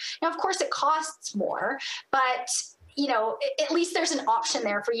more. Now, of course, it costs more, but at least there's an option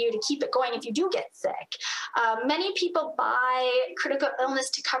there for you to keep it going if you do get sick. Many people buy critical illness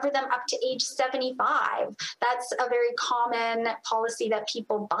to cover them up to age 75. That's a very common policy that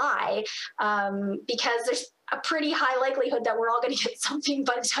people buy because there's a pretty high likelihood that we're all going to get something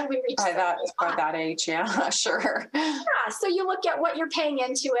by the time we reach by that age. Yeah, sure. Yeah, so you look at what you're paying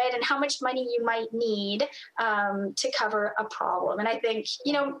into it and how much money you might need to cover a problem. And I think,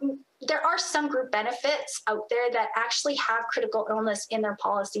 there are some group benefits out there that actually have critical illness in their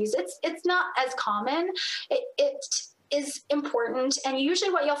policies. It's not as common. It is important. And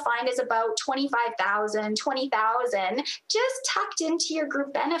usually what you'll find is about 25,000, 20,000 just tucked into your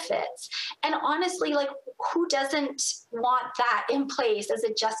group benefits. And honestly, like, who doesn't want that in place as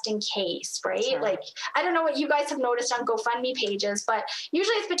a just in case, right? Sure. Like, I don't know what you guys have noticed on GoFundMe pages, but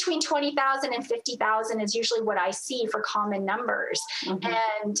usually it's between 20,000 and 50,000 is usually what I see for common numbers.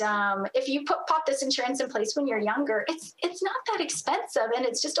 And if you pop this insurance in place when you're younger, it's not that expensive, and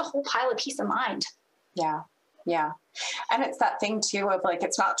it's just a whole pile of peace of mind. Yeah. Yeah. And it's that thing too of like,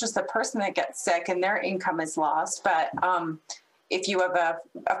 it's not just the person that gets sick and their income is lost, but if you have a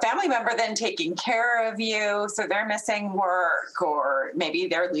family member then taking care of you, so they're missing work, or maybe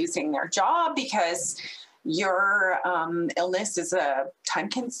they're losing their job because your illness is time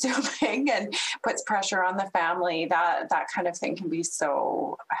consuming and puts pressure on the family, that kind of thing can be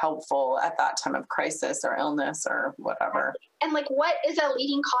so helpful at that time of crisis or illness or whatever. And like, what is a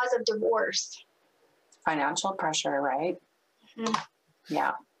leading cause of divorce? Financial pressure, right?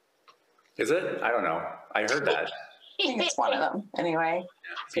 Yeah. Is it? I don't know. I heard that. I think it's one of them anyway.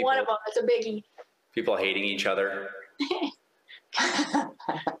 It's one of them. It's a biggie. People hating each other.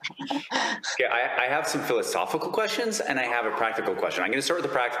 Okay, I have some philosophical questions and I have a practical question. I'm going to start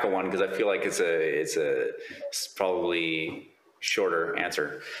with the practical one because I feel like it's probably shorter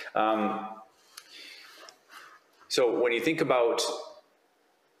answer. So when you think about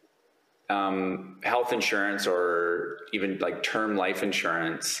health insurance or even like term life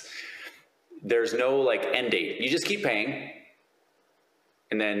insurance, there's no like end date. You just keep paying.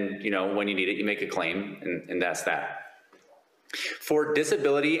 And then, when you need it, you make a claim and that's that. For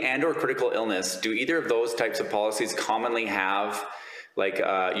disability and or critical illness, do either of those types of policies commonly have like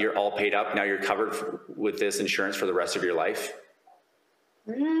you're all paid up, now you're covered with this insurance for the rest of your life?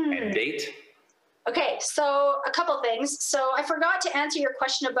 End date? Okay, so a couple things. So I forgot to answer your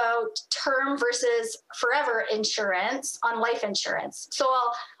question about term versus forever insurance on life insurance. So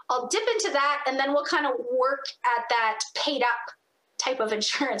I'll dip into that, and then we'll kind of work at that paid up type of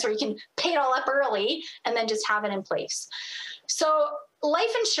insurance where you can pay it all up early and then just have it in place. So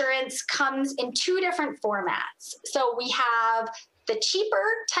life insurance comes in two different formats. So we have the cheaper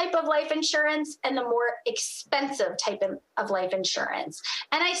type of life insurance and the more expensive type of life insurance.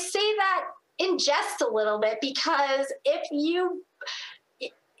 And I say that in jest a little bit because if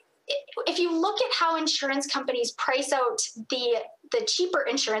if you look at how insurance companies price out the cheaper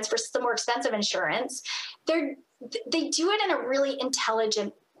insurance versus the more expensive insurance, they do it in a really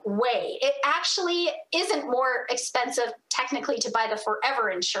intelligent way. It actually isn't more expensive technically to buy the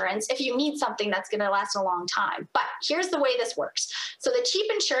forever insurance if you need something that's going to last a long time. But here's the way this works. So the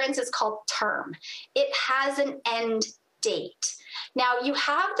cheap insurance is called term. It has an end date. Now you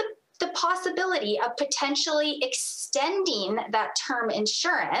have the possibility of potentially extending that term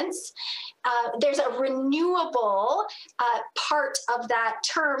insurance. There's a renewable part of that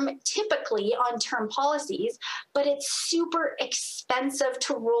term typically on term policies, but it's super expensive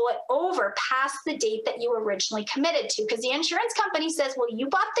to roll it over past the date that you originally committed to, because the insurance company says, well, you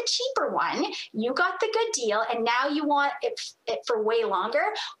bought the cheaper one, you got the good deal, and now you want it for way longer.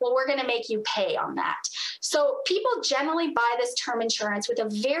 Well, we're going to make you pay on that. So people generally buy this term insurance with a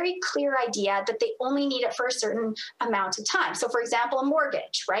very clear idea that they only need it for a certain amount of time. So for example, a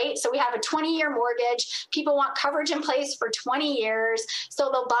mortgage, right? So we have a 20-year mortgage. People want coverage in place for 20 years. So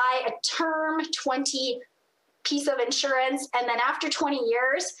they'll buy a term 20 piece of insurance. And then after 20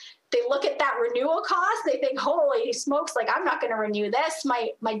 years, they look at that renewal cost. They think, holy smokes, like I'm not going to renew this.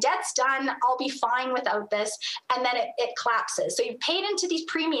 My debt's done. I'll be fine without this. And then it collapses. So you've paid into these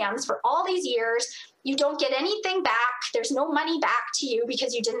premiums for all these years. You don't get anything back. There's no money back to you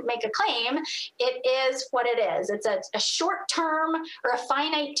because you didn't make a claim. It is what it is. It's a short term or a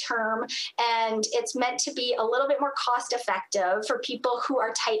finite term, and it's meant to be a little bit more cost effective for people who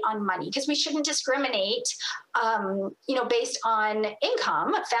are tight on money, because we shouldn't discriminate, based on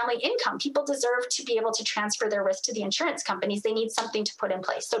income, family income. People deserve to be able to transfer their risk to the insurance companies. They need something to put in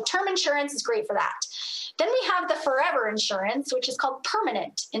place. So term insurance is great for that. Then we have the forever insurance, which is called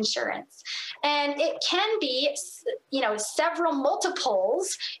permanent insurance. And it can be, several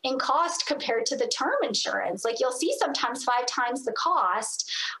multiples in cost compared to the term insurance. Like you'll see sometimes 5 times the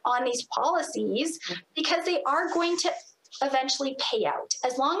cost on these policies because they are going to eventually pay out.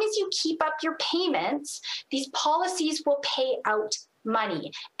 As long as you keep up your payments, these policies will pay out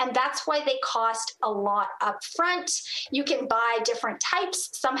money. And that's why they cost a lot up front. You can buy different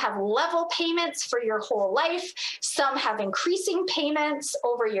types. Some have level payments for your whole life. Some have increasing payments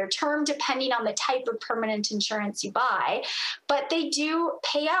over your term, depending on the type of permanent insurance you buy. But they do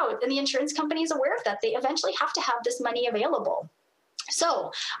pay out, and the insurance company is aware of that. They eventually have to have this money available.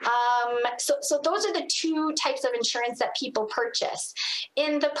 So those are the 2 types of insurance that people purchase.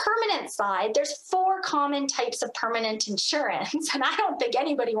 In the permanent side, there's 4 common types of permanent insurance, and I don't think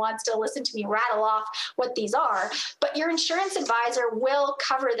anybody wants to listen to me rattle off what these are, but your insurance advisor will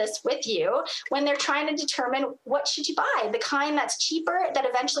cover this with you when they're trying to determine what should you buy, the kind that's cheaper that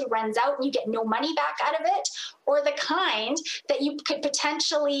eventually runs out and you get no money back out of it, or the kind that you could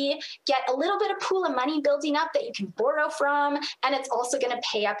potentially get a little bit of pool of money building up that you can borrow from, and it's also going to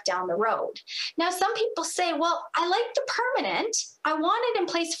pay up down the road. Now, some people say, well, I like the permanent. I want it in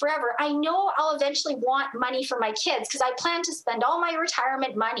place forever. I know I'll eventually want money for my kids because I plan to spend all my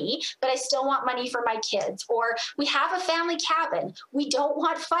retirement money, but I still want money for my kids. Or we have a family cabin. We don't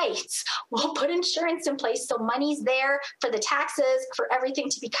want fights. We'll put insurance in place so money's there for the taxes, for everything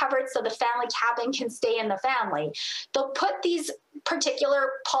to be covered so the family cabin can stay in the family. They'll put these particular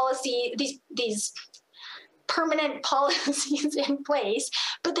these permanent policies in place,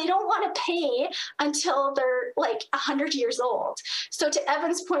 but they don't want to pay until they're like 100 years old. So to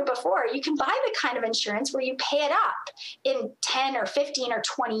Evan's point before, you can buy the kind of insurance where you pay it up in 10 or 15 or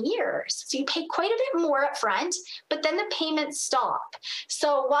 20 years. So you pay quite a bit more up front, but then the payments stop.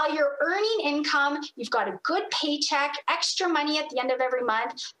 So while you're earning income, you've got a good paycheck, extra money at the end of every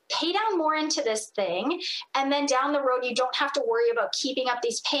month, pay down more into this thing, and then down the road, you don't have to worry about keeping up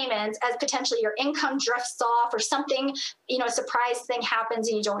these payments as potentially your income drifts off or something, a surprise thing happens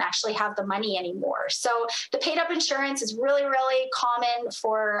and you don't actually have the money anymore. So the paid up insurance is really, really common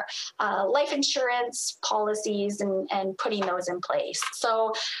for life insurance policies and putting those in place.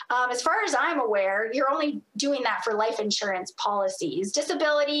 So as far as I'm aware, you're only doing that for life insurance policies.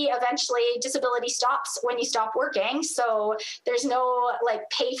 Disability stops when you stop working. So there's no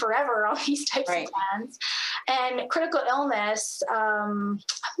pay forever on these types of plans. And critical illness, I'm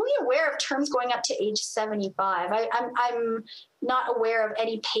only aware of terms going up to age 75. I'm not aware of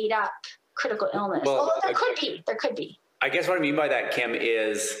any paid up critical illness. Well, although there could be. I guess what I mean by that, Kim,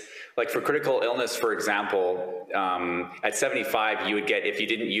 is like for critical illness, for example, at 75, you would get, if you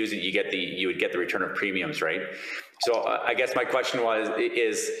didn't use it, you would get the return of premiums, right? So I guess my question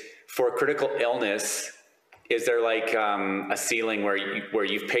is for critical illness, is there a ceiling where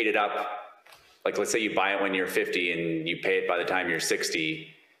you've paid it up? Like, let's say you buy it when you're 50 and you pay it by the time you're 60.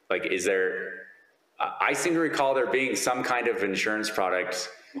 Like, is there I seem to recall there being some kind of insurance product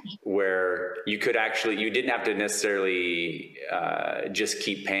where you didn't have to necessarily just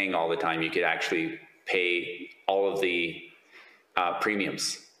keep paying all the time. You could actually pay all of the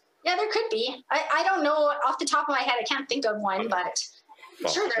premiums. Yeah, there could be. I don't know off the top of my head. I can't think of one, but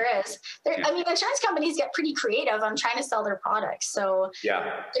I'm sure there is. I mean, insurance companies get pretty creative on trying to sell their products. So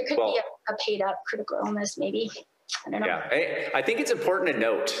yeah, there could be a paid up critical illness, maybe. I don't know. Yeah, I think it's important to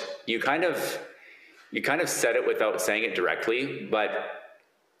note, you kind of said it without saying it directly,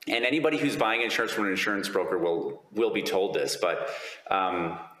 and anybody who's buying insurance from an insurance broker will be told this, but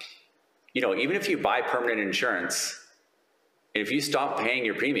even if you buy permanent insurance, if you stop paying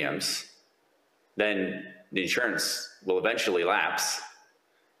your premiums, then the insurance will eventually lapse,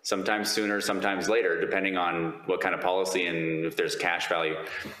 sometimes sooner, sometimes later, depending on what kind of policy and if there's cash value.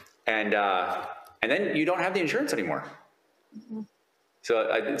 And then you don't have the insurance anymore. Mm-hmm.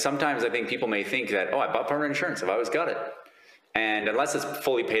 So sometimes I think people may think that, I bought permanent insurance, I've always got it. And unless it's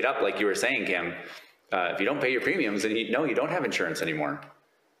fully paid up, like you were saying, Kim, if you don't pay your premiums, then you don't have insurance anymore.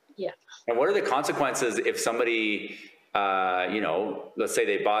 Yeah. And what are the consequences if somebody, let's say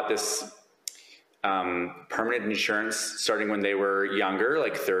they bought this permanent insurance starting when they were younger,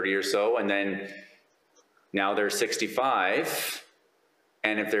 like 30 or so, and then now they're 65,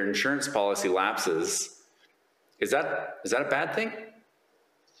 and if their insurance policy lapses, is that a bad thing?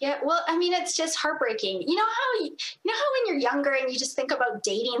 Yeah, well, I mean, it's just heartbreaking. You know how when you're younger and you just think about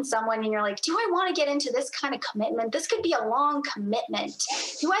dating someone and you're like, do I want to get into this kind of commitment? This could be a long commitment.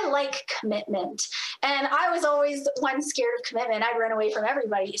 Do I like commitment? And I was always one scared of commitment. I'd run away from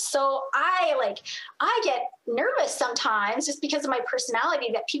everybody. So I get nervous sometimes just because of my personality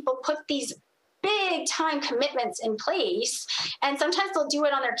that people put these big time commitments in place, and sometimes they'll do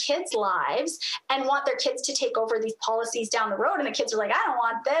it on their kids' lives and want their kids to take over these policies down the road, and the kids are like, I don't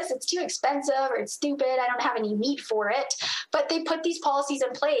want this, it's too expensive, or it's stupid, I don't have any need for it. But they put these policies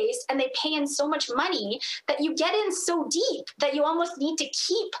in place and they pay in so much money that you get in so deep that you almost need to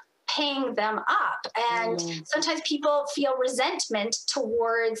keep paying them up. And sometimes people feel resentment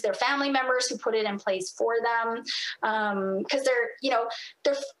towards their family members who put it in place for them, because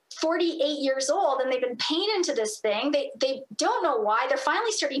they're 48 years old and they've been paying into this thing. They don't know why. They're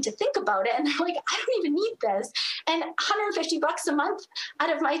finally starting to think about it, and they're like, I don't even need this. And $150 a month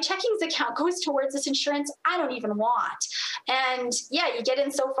out of my checkings account goes towards this insurance I don't even want. And yeah, you get in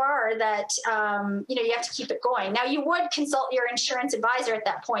so far that you have to keep it going. Now, you would consult your insurance advisor at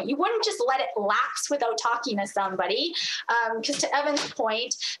that point. You wouldn't just let it lapse without talking to somebody, because to Evan's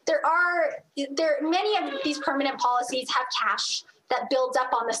point, there many of these permanent policies have cash that builds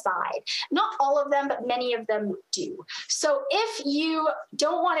up on the side. Not all of them, but many of them do. So if you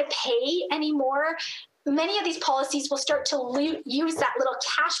don't want to pay anymore, many of these policies will start to use that little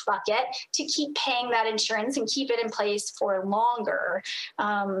cash bucket to keep paying that insurance and keep it in place for longer.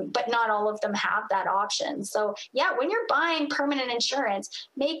 But not all of them have that option. So yeah, when you're buying permanent insurance,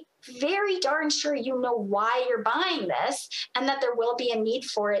 make very darn sure you know why you're buying this and that there will be a need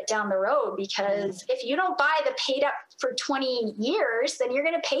for it down the road. Because if you don't buy the paid up for 20 years, then you're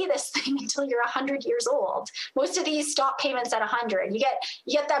going to pay this thing until you're 100 years old. Most of these stop payments at 100. You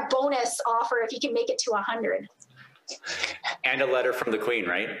get that bonus offer if you can make it to 100. And a letter from the Queen,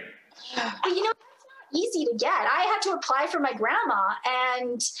 right? But that's not easy to get. I had to apply for my grandma,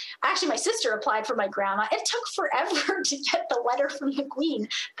 and actually my sister applied for my grandma. It took forever to get the letter from the Queen.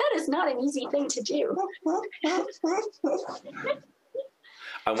 That is not an easy thing to do.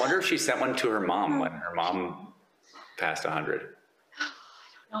 I wonder if she sent one to her mom when her mom passed 100. I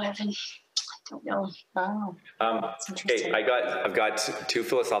don't know, Evan. I don't know. Wow. Okay, I've got two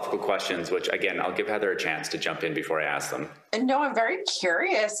philosophical questions, which again, I'll give Heather a chance to jump in before I ask them. And no, I'm very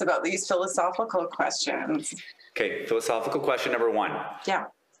curious about these philosophical questions. Okay, philosophical question number one. Yeah.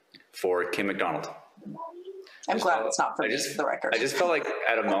 For Kim McDonald. I'm glad it's not for the record. I just felt like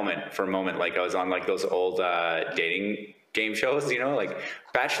for a moment, like I was on like those old dating game shows, like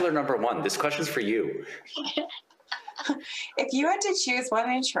Bachelor number one, this question's for you. If you had to choose one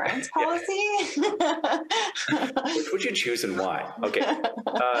insurance policy, which would you choose and why? Okay,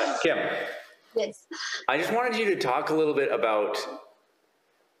 Kim. Yes. I just wanted you to talk a little bit about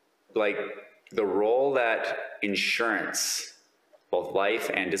like the role that insurance, both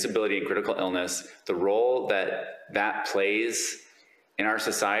life and disability and critical illness, the role that plays in our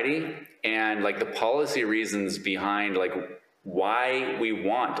society, and like the policy reasons behind like why we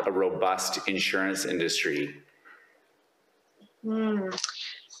want a robust insurance industry. I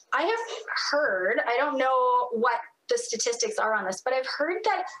have heard, I don't know what the statistics are on this, but I've heard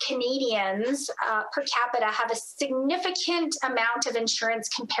that Canadians per capita have a significant amount of insurance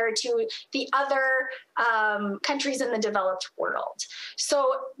compared to the other countries in the developed world.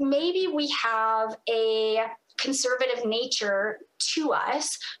 So maybe we have a conservative nature to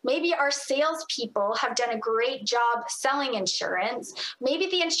us. Maybe our salespeople have done a great job selling insurance. Maybe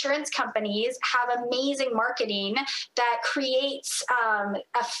the insurance companies have amazing marketing that creates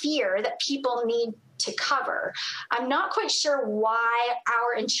a fear that people need to cover. I'm not quite sure why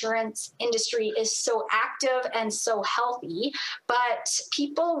our insurance industry is so active and so healthy, but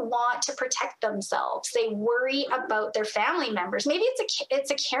people want to protect themselves. They worry about their family members. Maybe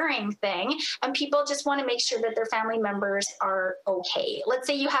it's a caring thing, and people just want to make sure that their family members are okay. Let's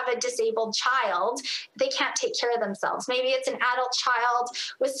say you have a disabled child, they can't take care of themselves. Maybe it's an adult child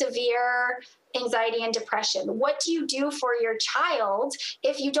with severe anxiety and depression. What do you do for your child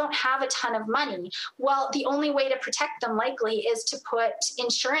if you don't have a ton of money? Well, the only way to protect them likely is to put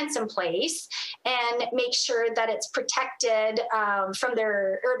insurance in place and make sure that it's protected or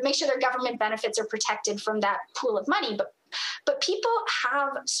make sure their government benefits are protected from that pool of money. But people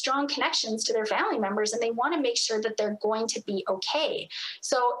have strong connections to their family members, and they want to make sure that they're going to be okay.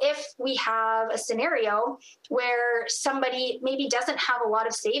 So if we have a scenario where somebody maybe doesn't have a lot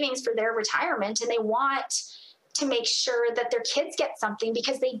of savings for their retirement and they want to make sure that their kids get something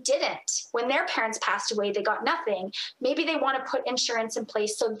because they didn't. When their parents passed away, they got nothing. Maybe they want to put insurance in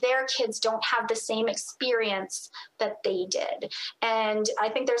place so their kids don't have the same experience that they did. And I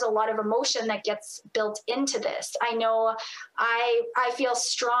think there's a lot of emotion that gets built into this. I know I feel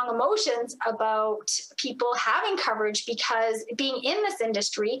strong emotions about people having coverage because being in this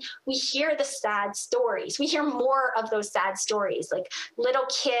industry, we hear the sad stories. We hear more of those sad stories, like little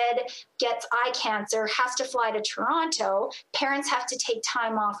kid gets eye cancer, has to fly to Toronto, parents have to take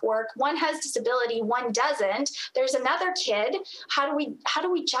time off work, one has disability, one doesn't, there's another kid, how do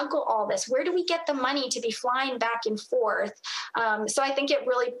we juggle all this? Where do we get the money to be flying back and forth? So I think it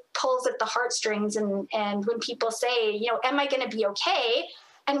really pulls at the heartstrings, and when people say, am I going to be okay?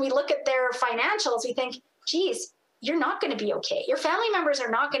 And we look at their financials, we think, geez, you're not going to be okay. Your family members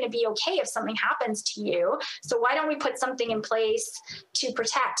are not going to be okay if something happens to you. So why don't we put something in place to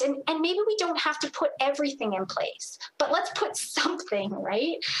protect? And maybe we don't have to put everything in place, but let's put something,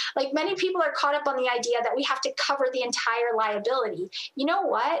 right? Like many people are caught up on the idea that we have to cover the entire liability. You know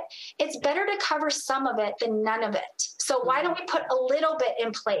what? It's better to cover some of it than none of it. So why don't we put a little bit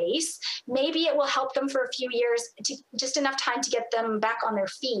in place? Maybe it will help them for a few years, just enough time to get them back on their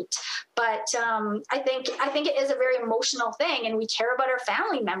feet. But I think it is a very emotional thing, and we care about our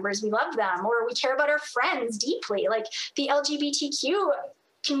family members. We love them, or we care about our friends deeply. Like the LGBTQ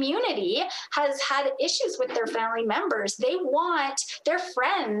community has had issues with their family members. They want their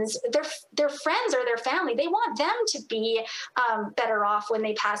friends, their friends or their family, they want them to be better off when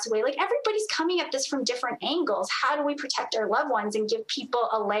they pass away. Like everybody's coming at this from different angles. How do we protect our loved ones and give people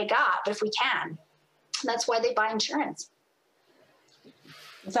a leg up if we can? And that's why they buy insurance.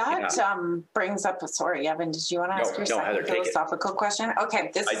 That brings up, sorry, Evan, did you want to ask your second Heather, philosophical question? Okay,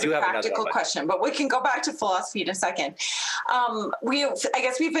 this is a practical question, but we can go back to philosophy in a second. I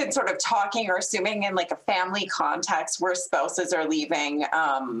guess we've been sort of talking or assuming in like a family context where spouses are leaving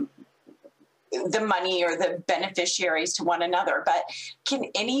the money or the beneficiaries to one another, but can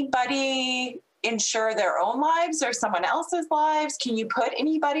anybody insure their own lives or someone else's lives? Can you put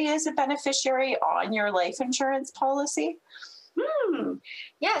anybody as a beneficiary on your life insurance policy?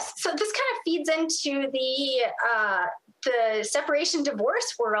 Yes. So this kind of feeds into the separation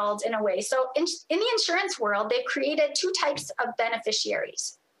divorce world in a way. So in the insurance world, they've created two types of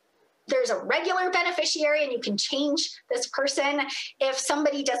beneficiaries. There's a regular beneficiary, and you can change this person. If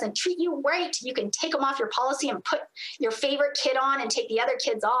somebody doesn't treat you right, you can take them off your policy and put your favorite kid on and take the other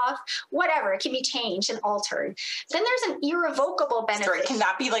kids off. Whatever, it can be changed and altered. Then there's an irrevocable beneficiary. Sorry, can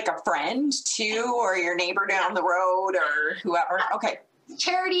that be like a friend too, or your neighbor down the road, or whoever? Okay.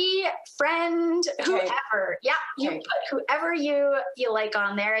 Charity, friend, whoever. Yeah, you put whoever you like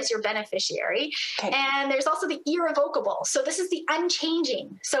on there as your beneficiary. Okay. And there's also the irrevocable. So this is the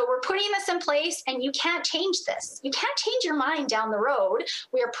unchanging. So we're putting this in place, and you can't change this. You can't change your mind down the road.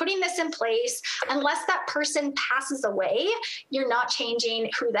 We are putting this in place unless that person passes away. You're not changing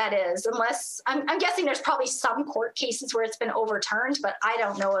who that is, unless I'm guessing there's probably some court cases where it's been overturned, but I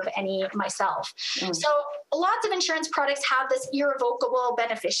don't know of any myself. So lots of insurance products have this irrevocable irrevocable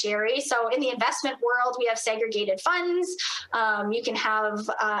beneficiary. So in the investment world, we have segregated funds. You can have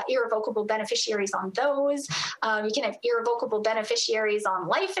irrevocable beneficiaries on those. You can have irrevocable beneficiaries on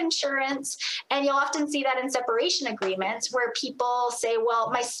life insurance. And you'll often see that in separation agreements where people say, well,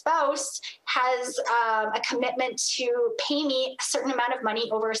 my spouse has a commitment to pay me a certain amount of money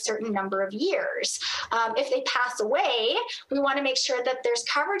over a certain number of years. If they pass away, we want to make sure that there's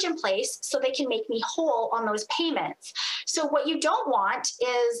coverage in place so they can make me whole on those payments. So what you don't want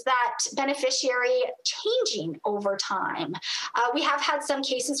is that beneficiary changing over time. We have had some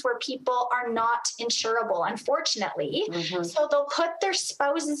cases where people are not insurable, unfortunately. Mm-hmm. So they'll put their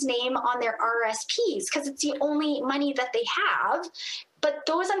spouse's name on their RSPs because it's the only money that they have. But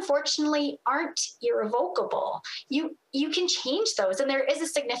those, unfortunately, aren't irrevocable. You can change those, and there is a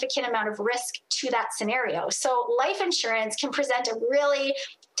significant amount of risk to that scenario. So life insurance can present a really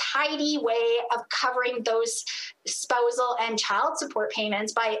tidy way of covering those spousal and child support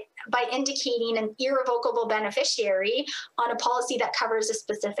payments by indicating an irrevocable beneficiary on a policy that covers a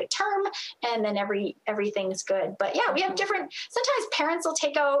specific term, and then everything's good. But yeah, we have sometimes parents will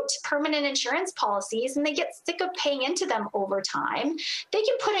take out permanent insurance policies and they get sick of paying into them over time. They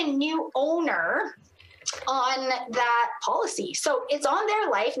can put a new owner on that policy. So it's on their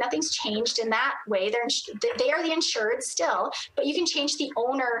life. Nothing's changed in that way. They are the insured still, but you can change the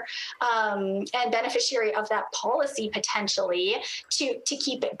owner and beneficiary of that policy potentially to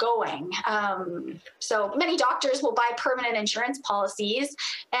keep it going. So many doctors will buy permanent insurance policies,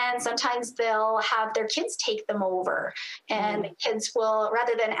 and sometimes they'll have their kids take them over. And the kids will,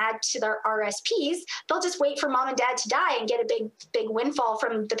 rather than add to their RSPs, they'll just wait for mom and dad to die and get a big windfall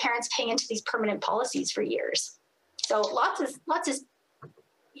from the parents paying into these permanent policies for years. So lots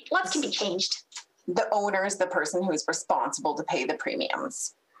can be changed. The owner is the person who's responsible to pay the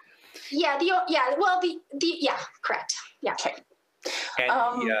premiums. Yeah. Correct. Yeah. Okay. And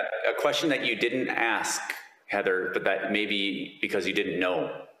a question that you didn't ask, Heather, but that maybe because you didn't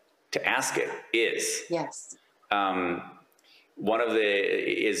know to ask it is. Yes. One of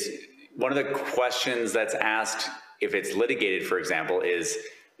the questions that's asked if it's litigated, for example, is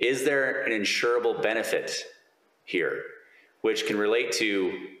there an insurable benefit here, which can relate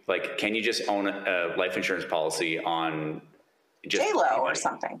to, like, can you just own a life insurance policy on just J-Lo or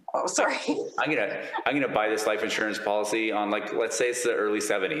something? Oh, sorry. I'm gonna buy this life insurance policy on, like, let's say it's the early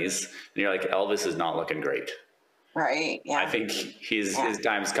 70s, and you're like, Elvis is not looking great. Right. Yeah. I think his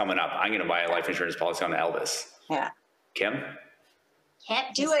time's coming up. I'm gonna buy a life insurance policy on Elvis. Yeah. Kim?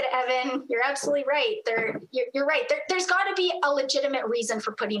 Can't do it, Evan. You're absolutely right. You're right. There's got to be a legitimate reason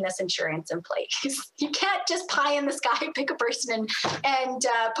for putting this insurance in place. You can't just pie in the sky, pick a person and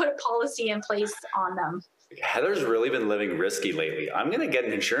put a policy in place on them. Heather's really been living risky lately. I'm going to get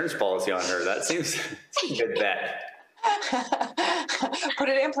an insurance policy on her. That seems a good bet. Put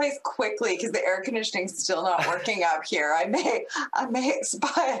it in place quickly because the air conditioning's still not working up here. I may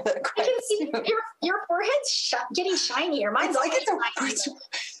expire. I can see your forehead's getting shinier. Mine's like it's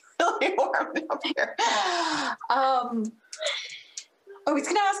really warm up here. I was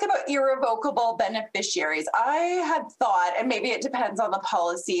going to ask about irrevocable beneficiaries. I had thought, and maybe it depends on the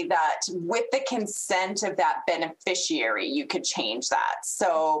policy, that with the consent of that beneficiary, you could change that.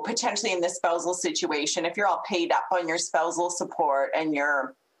 So potentially in the spousal situation, if you're all paid up on your spousal support and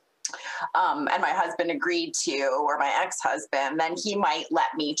you're and my husband agreed to, or my ex-husband, then he might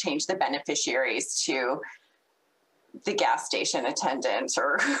let me change the beneficiaries to the gas station attendant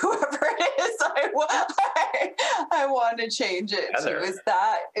or whoever it is I want to change it Heather. to. Is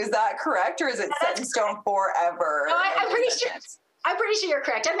that correct, or is it set in stone forever? No, I'm pretty sure you're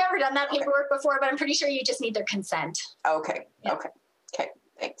correct. I've never done that paperwork before, but I'm pretty sure you just need their consent. Okay. Yeah. Okay.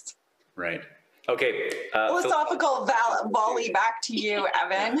 Thanks. Right. Okay. Philosophical volley back to you,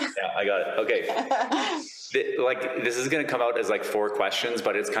 Evan. Yeah, I got it. Okay. This is going to come out as like 4 questions,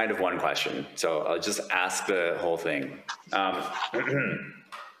 but it's kind of one question. So I'll just ask the whole thing.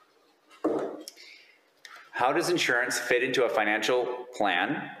 How does insurance fit into a financial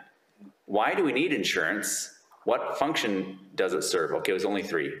plan? Why do we need insurance? What function does it serve? Okay, it was only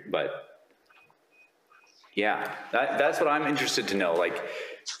 3, but yeah, that's what I'm interested to know. Like,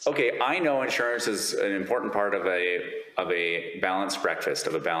 okay, I know insurance is an important part of a balanced breakfast,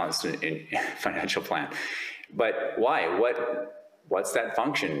 of a balanced financial plan, but why? What's that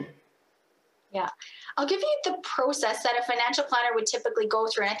function? Yeah. I'll give you the process that a financial planner would typically go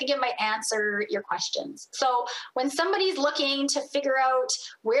through, and I think it might answer your questions. So when somebody's looking to figure out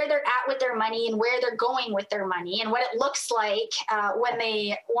where they're at with their money and where they're going with their money and what it looks like when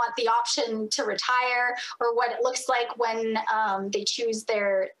they want the option to retire, or what it looks like when they choose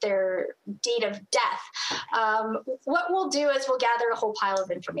their date of death, what we'll do is we'll gather a whole pile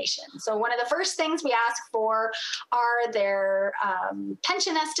of information. So one of the first things we ask for are their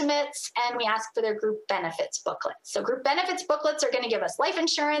pension estimates, and we ask for their group benefits booklets. So group benefits booklets are going to give us life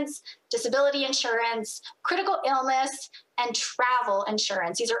insurance, disability insurance, critical illness, and travel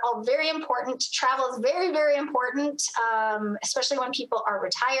insurance. These are all very important. Travel is very, very important, especially when people are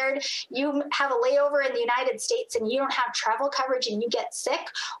retired. You have a layover in the United States and you don't have travel coverage and you get sick,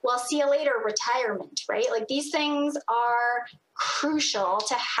 well, see you later, retirement, right? Like, these things are crucial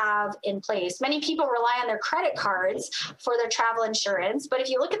to have in place. Many people rely on their credit cards for their travel insurance, but if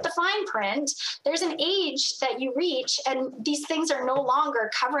you look at the fine print, there's an age that you reach and these things are no longer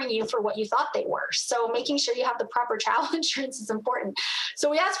covering you for what you thought they were. So making sure you have the proper travel insurance is important.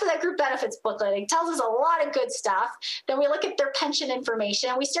 So we ask for that group benefits booklet. It tells us a lot of good stuff. Then we look at their pension information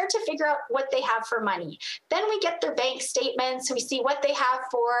and we start to figure out what they have for money. Then we get their bank statements. We see what they have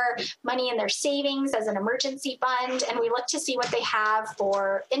for money in their savings as an emergency fund, and we look to see what they have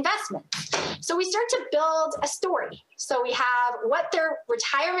for investments. So we start to build a story. So we have what their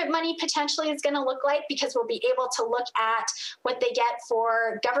retirement money potentially is going to look like, because we'll be able to look at what they get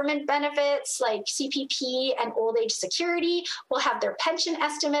for government benefits like CPP and old age security. We'll have their pension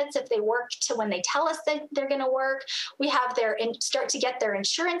estimates if they work to when they tell us that they're going to work. We have start to get their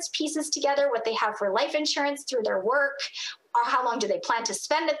insurance pieces together, what they have for life insurance through their work, or how long do they plan to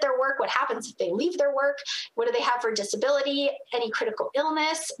spend at their work? What happens if they leave their work? What do they have for disability? Any critical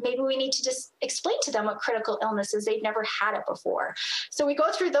illness? Maybe we need to just explain to them what critical illness is. They've never had it before. So we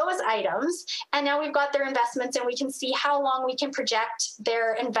go through those items, and now we've got their investments, and we can see how long we can project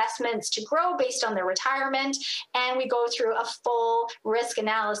their investments to grow based on their retirement. And we go through a full risk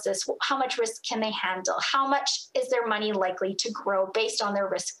analysis. How much risk can they handle? How much is their money likely to grow based on their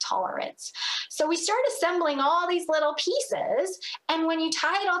risk tolerance? So we start assembling all these little pieces. And when you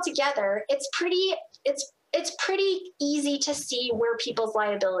tie it all together, it's pretty easy to see where people's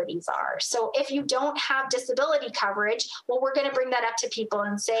liabilities are. So if you don't have disability coverage, well, we're going to bring that up to people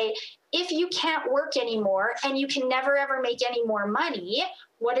and say, if you can't work anymore and you can never ever make any more money,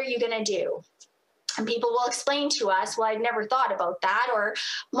 what are you going to do? And people will explain to us, well, I've never thought about that, or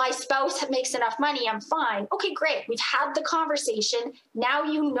my spouse makes enough money, I'm fine. Okay, great. We've had the conversation. Now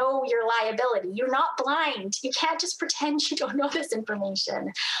you know your liability. You're not blind. You can't just pretend you don't know this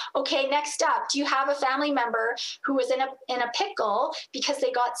information. Okay, next up, do you have a family member who was in a pickle because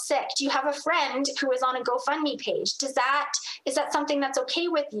they got sick? Do you have a friend who is on a GoFundMe page? Is that something that's okay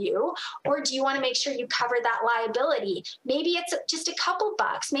with you? Or do you want to make sure you cover that liability? Maybe it's just a couple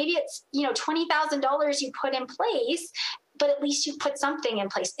bucks. Maybe it's, $20,000 you put in place, but at least you put something in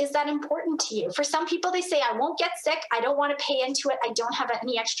place. Is that important to you? For some people, they say, I won't get sick. I don't want to pay into it. I don't have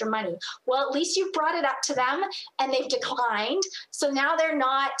any extra money. Well, at least you brought it up to them and they've declined. So now they're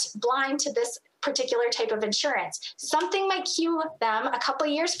not blind to this particular type of insurance. Something might cue them a couple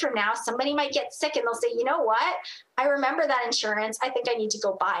of years from now. Somebody might get sick and they'll say, you know what? I remember that insurance. I think I need to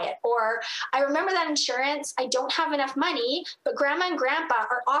go buy it. Or I remember that insurance. I don't have enough money, but grandma and grandpa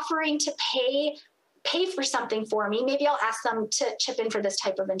are offering to pay for something for me. Maybe I'll ask them to chip in for this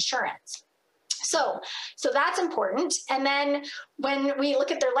type of insurance. So that's important. And then when we look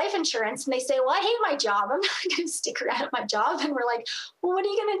at their life insurance and they say, well, I hate my job, I'm not going to stick around at my job. And we're like, well, what are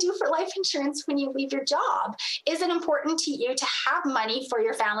you going to do for life insurance when you leave your job? Is it important to you to have money for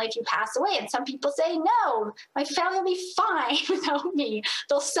your family if you pass away? And some people say, no, my family will be fine without me.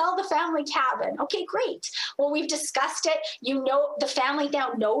 They'll sell the family cabin. Okay, great. Well, we've discussed it. The family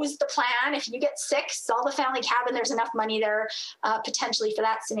now knows the plan. If you get sick, sell the family cabin. There's enough money there potentially for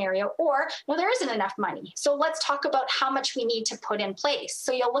that scenario. Or, no, there isn't enough money. So let's talk about how much we need to put in place.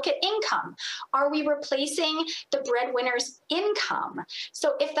 So you'll look at income. Are we replacing the breadwinner's income?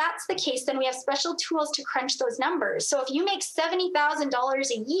 So if that's the case, then we have special tools to crunch those numbers. So if you make $70,000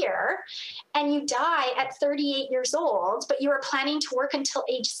 a year and you die at 38 years old, but you are planning to work until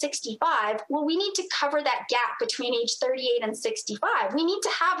age 65, well, we need to cover that gap between age 38 and 65. We need to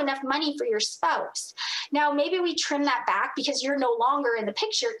have enough money for your spouse. Now, maybe we trim that back because you're no longer in the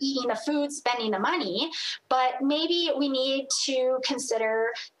picture eating the food, spending the money, but maybe we need to you consider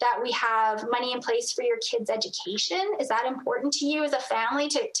that we have money in place for your kids' education? Is that important to you as a family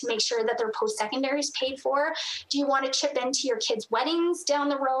to make sure that their post-secondary is paid for? Do you want to chip into your kids' weddings down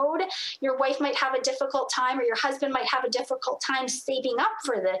the road? Your wife might have a difficult time, or your husband might have a difficult time saving up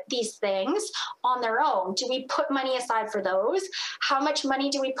for these things on their own. Do we put money aside for those? How much money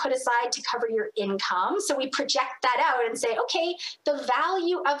do we put aside to cover your income? So we project that out and say, okay, the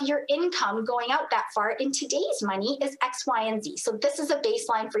value of your income going out that far in today's money is X, Y, and Z. So this is a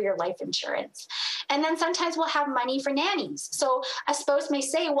baseline for your life insurance. And then sometimes we'll have money for nannies. So a spouse may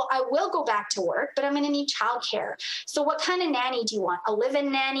say, well, I will go back to work, but I'm going to need childcare. So what kind of nanny do you want? A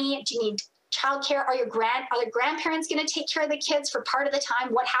live-in nanny? Do you need childcare? Are the grandparents going to take care of the kids for part of the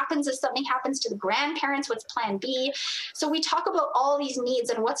time? What happens if something happens to the grandparents? What's plan B? So we talk about all these needs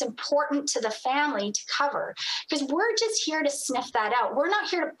and what's important to the family to cover, because we're just here to sniff that out. We're not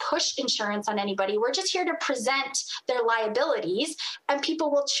here to push insurance on anybody. We're just here to present their liabilities, and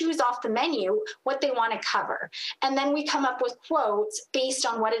people will choose off the menu what they want to cover. And then we come up with quotes based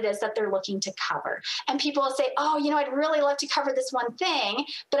on what it is that they're looking to cover. And people will say, oh, I'd really love to cover this one thing,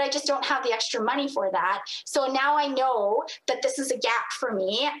 but I just don't have the extra money for that. So now I know that this is a gap for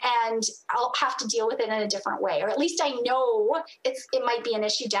me, and I'll have to deal with it in a different way. Or at least I know it might be an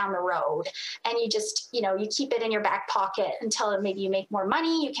issue down the road. And you just, you keep it in your back pocket until maybe you make more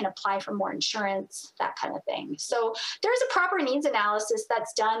money, you can apply for more insurance, that kind of thing. So there's a proper needs analysis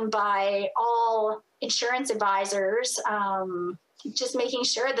that's done by all insurance advisors, just making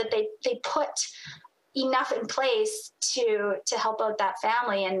sure that they put enough in place to help out that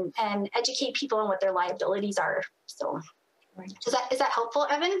family and educate people on what their liabilities are. So is that helpful,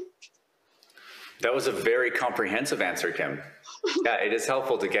 Evan? That was a very comprehensive answer, Kim. Yeah, it is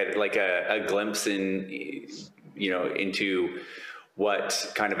helpful to get like a glimpse into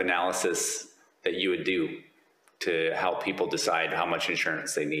what kind of analysis that you would do to help people decide how much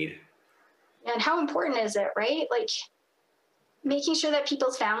insurance they need. And how important is it, right? Like, making sure that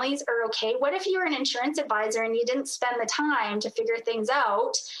people's families are okay. What if you're an insurance advisor and you didn't spend the time to figure things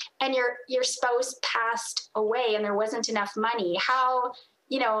out, and your spouse passed away and there wasn't enough money? How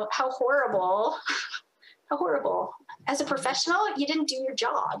horrible. How horrible. As a professional, you didn't do your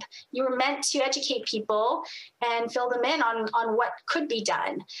job. You were meant to educate people and fill them in on what could be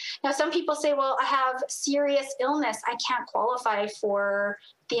done. Now, some people say, well, I have serious illness. I can't qualify for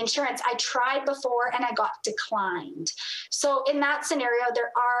the insurance. I tried before and I got declined. So in that scenario,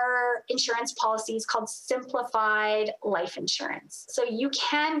 there are insurance policies called simplified life insurance. So you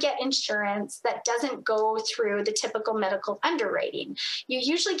can get insurance that doesn't go through the typical medical underwriting. You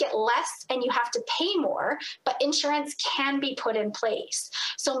usually get less and you have to pay more, but insurance can be put in place.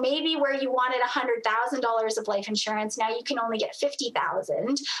 So maybe where you wanted $100,000 of life insurance, now you can only get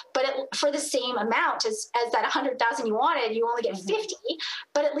 $50,000, but for the same amount as that $100,000 you wanted, you only get $50,000.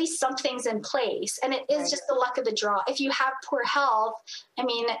 But at least something's in place. And it is just the luck of the draw. If you have poor health,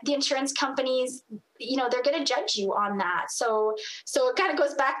 the insurance companies, they're going to judge you on that. So it kind of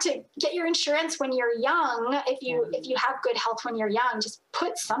goes back to get your insurance when you're young. If you have good health when you're young, just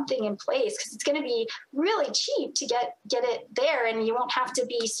put something in place, because it's going to be really cheap to get it there, and you won't have to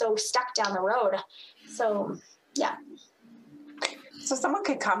be so stuck down the road. So, yeah. So someone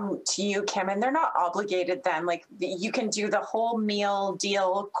could come to you, Kim, and they're not obligated then. Like, you can do the whole meal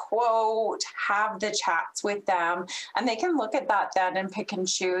deal quote, have the chats with them, and they can look at that then and pick and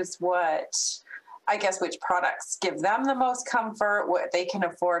choose which products give them the most comfort, what they can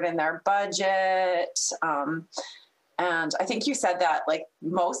afford in their budget. And I think you said that like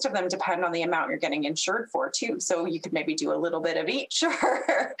most of them depend on the amount you're getting insured for too. So you could maybe do a little bit of each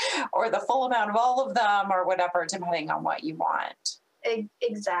or the full amount of all of them or whatever, depending on what you want.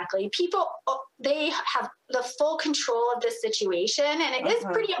 Exactly. People, they have the full control of this situation. And it is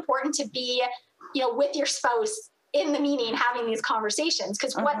pretty important to be, with your spouse in the meeting, having these conversations.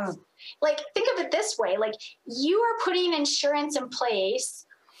 Because think of it this way, like, you are putting insurance in place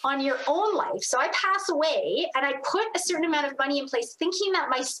on your own life. So I pass away and I put a certain amount of money in place thinking that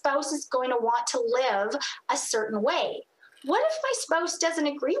my spouse is going to want to live a certain way. What if my spouse doesn't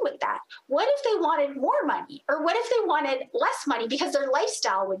agree with that? What if they wanted more money? Or what if they wanted less money because their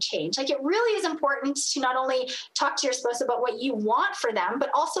lifestyle would change? Like, it really is important to not only talk to your spouse about what you want for them, but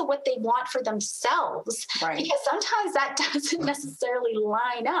also what they want for themselves. Right. Because sometimes that doesn't necessarily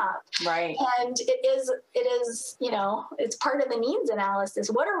line up. Right. And it is, it's part of the needs analysis.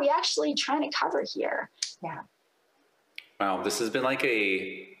 What are we actually trying to cover here? Yeah. Wow. This has been like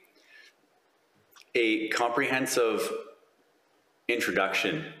a comprehensive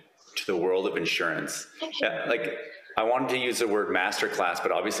introduction to the world of insurance. Like, I wanted to use the word masterclass,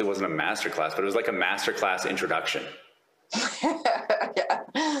 but obviously it wasn't a masterclass, but it was like a masterclass introduction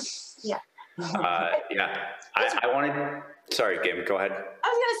Yeah. I wanted, sorry, Kim, go ahead. I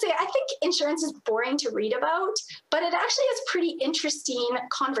was going to say, I think insurance is boring to read about, but it actually is pretty interesting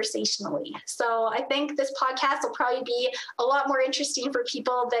conversationally. So I think this podcast will probably be a lot more interesting for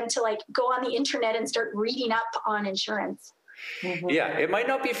people than to like go on the internet and start reading up on insurance. Yeah, it might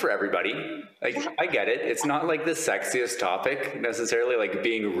not be for everybody. Like, I get it. It's not like the sexiest topic necessarily. Like,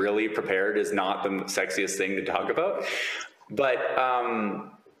 being really prepared is not the sexiest thing to talk about. But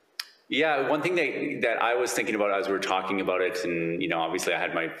yeah, one thing that I was thinking about as we were talking about it, and obviously I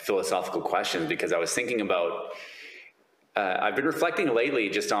had my philosophical questions because I was thinking about. I've been reflecting lately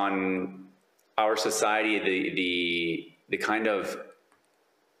just on our society, the kind of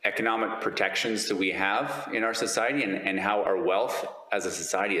economic protections that we have in our society, and how our wealth as a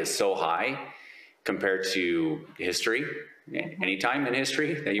society is so high compared to history, any time in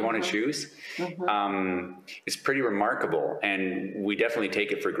history that you want to choose. It's pretty remarkable, and we definitely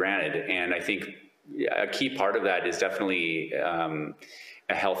take it for granted. And I think a key part of that is definitely a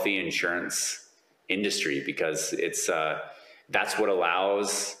healthy insurance industry, because it's that's what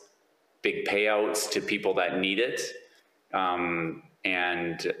allows big payouts to people that need it.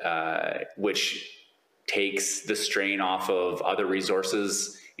 And which takes the strain off of other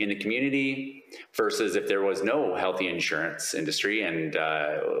resources in the community, versus if there was no healthy insurance industry, and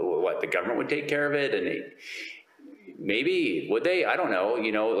the government would take care of it, and maybe would they? I don't know.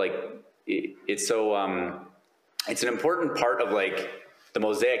 It's so it's an important part of like the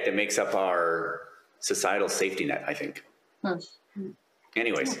mosaic that makes up our societal safety net, I think.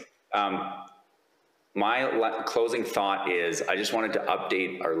 Anyways. My closing thought is I just wanted to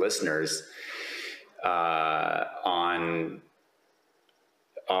update our listeners on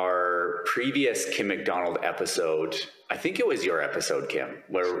our previous Kim McDonald episode. I think it was your episode, Kim,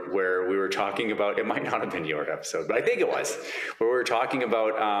 where we were talking about, it might not have been your episode, but I think it was, where we were talking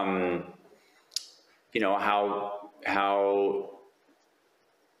about, how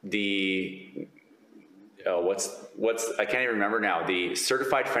the... I can't even remember now, the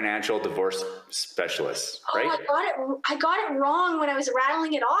certified financial divorce specialist, right? I got it wrong when I was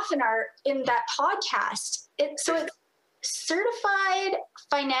rattling it off in that podcast. It's certified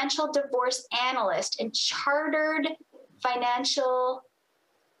financial divorce analyst and chartered financial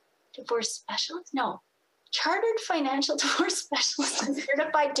divorce specialist? No. Chartered financial divorce specialist and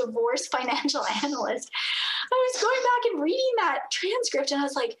certified divorce financial analyst. I was going back and reading that transcript, and I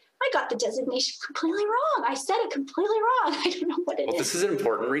was like, I got the designation completely wrong. I said it completely wrong. I don't know what it is. This is an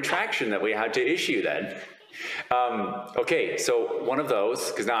important retraction that we had to issue then. Okay, so one of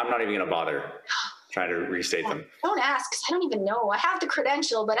those, because now I'm not even going to bother trying to restate them. Don't ask, because I don't even know. I have the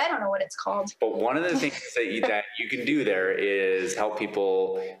credential, but I don't know what it's called. But one of the things that you can do there is help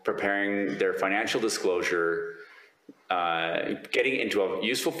people preparing their financial disclosure, getting into a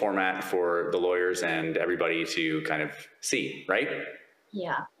useful format for the lawyers and everybody to kind of see, right?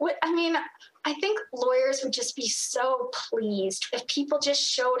 Yeah. I think lawyers would just be so pleased if people just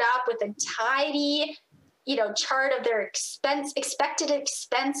showed up with a tidy, chart of their expected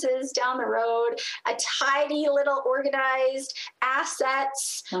expenses down the road, a tidy little organized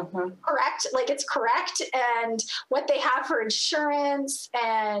assets, correct? Like it's correct. And what they have for insurance,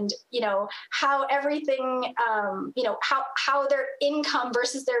 and, how everything, how their income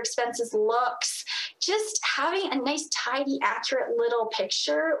versus their expenses looks. Just having a nice, tidy, accurate little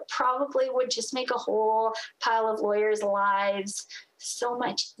picture probably would just make a whole pile of lawyers' lives so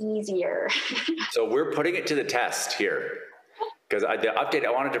much easier. So we're putting it to the test here, because the update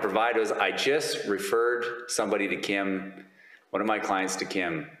I wanted to provide was I just referred somebody to Kim, one of my clients to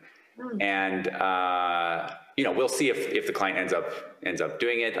Kim, and we'll see if the client ends up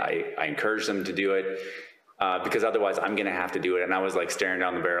doing it. I encourage them to do it, because otherwise I'm going to have to do it. And I was like staring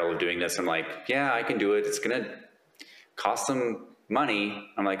down the barrel of doing this. I'm like, yeah, I can do it. It's going to cost some money.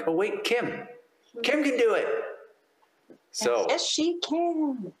 I'm like, oh wait, Kim can do it. So yes, she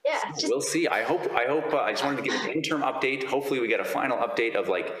can. Yeah, we'll see. I hope. I just wanted to give an interim update. Hopefully, we get a final update of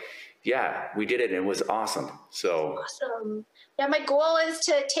like, yeah, we did it, and it was awesome. So awesome. Yeah, my goal is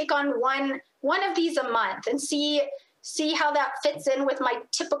to take on one of these a month and see how that fits in with my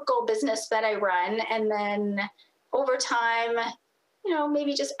typical business that I run, and then over time,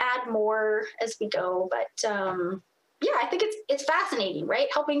 maybe just add more as we go. But yeah, I think it's fascinating, right?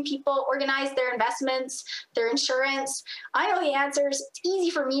 Helping people organize their investments, their insurance. I know the answers. It's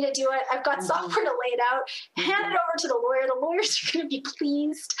easy for me to do it. I've got software to lay it out. Hand it over to the lawyer. The lawyers are going to be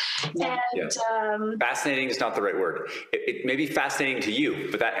pleased. Yeah. And fascinating is not the right word. It may be fascinating to you,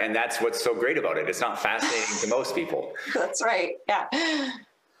 but that's what's so great about it. It's not fascinating to most people. That's right. Yeah.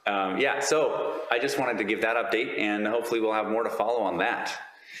 So I just wanted to give that update, and hopefully we'll have more to follow on that.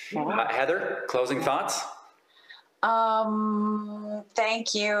 Heather, closing thoughts?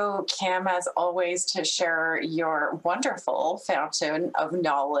 Thank you, Kim, as always, to share your wonderful fountain of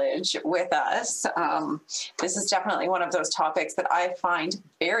knowledge with us. This is definitely one of those topics that I find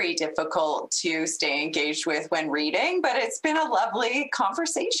very difficult to stay engaged with when reading, but it's been a lovely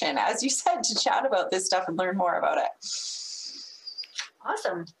conversation, as you said, to chat about this stuff and learn more about it.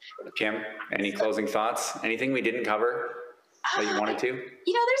 Awesome. Kim, any closing thoughts? Anything we didn't cover that you wanted to?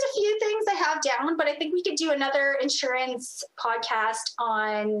 There's a few things I have down, but I think we could do another insurance podcast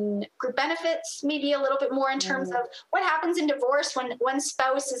on group benefits, maybe a little bit more in terms of what happens in divorce when one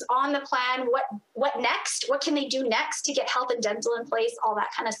spouse is on the plan, what next, what can they do next to get health and dental in place, all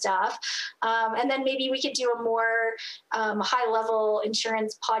that kind of stuff. And then maybe we could do a more high-level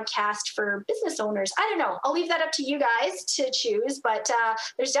insurance podcast for business owners. I don't know. I'll leave that up to you guys to choose, but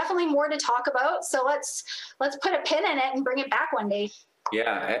there's definitely more to talk about. So let's put a pin in it and bring it back one day.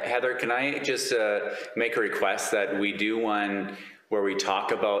 Yeah, Heather, can I just make a request that we do one where we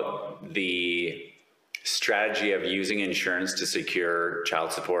talk about the strategy of using insurance to secure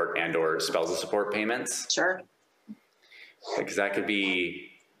child support and or spousal support payments? Sure. Because that could be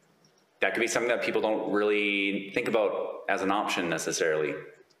something that people don't really think about as an option necessarily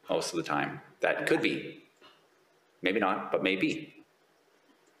most of the time. That could be. Maybe not, but maybe.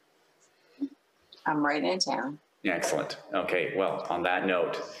 I'm writing it down. Yeah, excellent. Okay, well, on that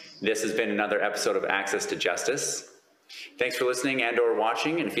note, this has been another episode of Access to Justice. Thanks for listening and or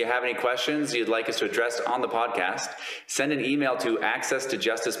watching. And if you have any questions you'd like us to address on the podcast, send an email to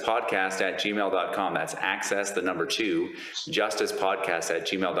accesstojusticepodcast@gmail.com. That's access, the number 2,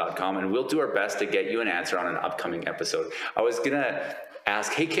 justicepodcast@gmail.com. And we'll do our best to get you an answer on an upcoming episode. I was going to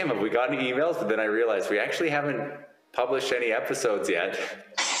ask, hey, Kim, have we got any emails? But then I realized we actually haven't published any episodes yet.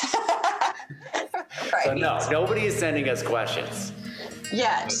 Right. So no, nobody is sending us questions.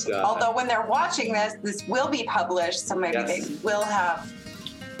 Yet. But, although when they're watching this will be published, so maybe they will have.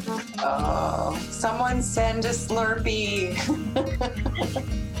 Oh, someone send a Slurpee.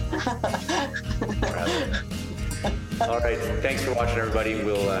 All right. Thanks for watching, everybody.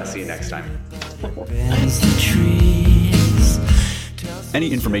 We'll see you next time.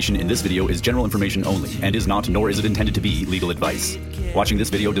 Any information in this video is general information only and is not, nor is it intended to be, legal advice. Watching this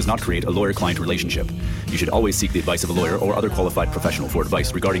video does not create a lawyer-client relationship. You should always seek the advice of a lawyer or other qualified professional for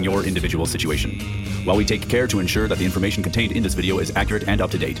advice regarding your individual situation. While we take care to ensure that the information contained in this video is accurate and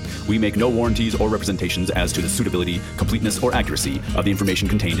up to date, we make no warranties or representations as to the suitability, completeness, or accuracy of the information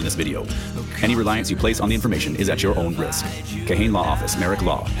contained in this video. Any reliance you place on the information is at your own risk. Kahane Law Office, Merrick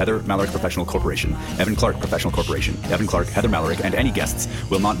Law, Heather Malarick Professional Corporation, Evan Clark Professional Corporation, Evan Clark, Heather Malarick, and any guests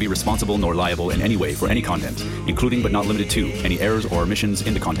will not be responsible nor liable in any way for any content, including but not limited to any errors or omissions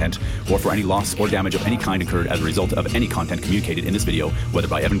in the content, or for any loss or damage of any kind incurred as a result of any content communicated in this video, whether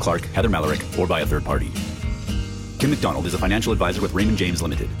by Evan Clark, Heather Malarick, or by a third party. Kim McDonald is a financial advisor with Raymond James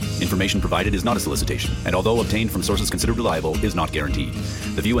Limited. Information provided is not a solicitation, and although obtained from sources considered reliable, is not guaranteed.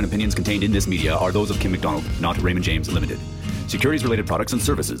 The view and opinions contained in this media are those of Kim McDonald, not Raymond James Limited. Securities-related products and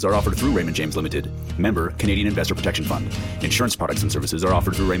services are offered through Raymond James Limited, member Canadian Investor Protection Fund. Insurance products and services are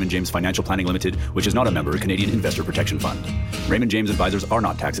offered through Raymond James Financial Planning Limited, which is not a member Canadian Investor Protection Fund. Raymond James advisors are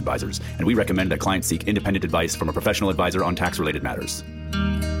not tax advisors, and we recommend that clients seek independent advice from a professional advisor on tax-related matters.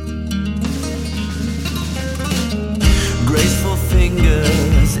 Graceful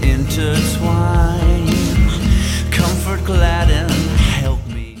fingers intertwine, comfort gladden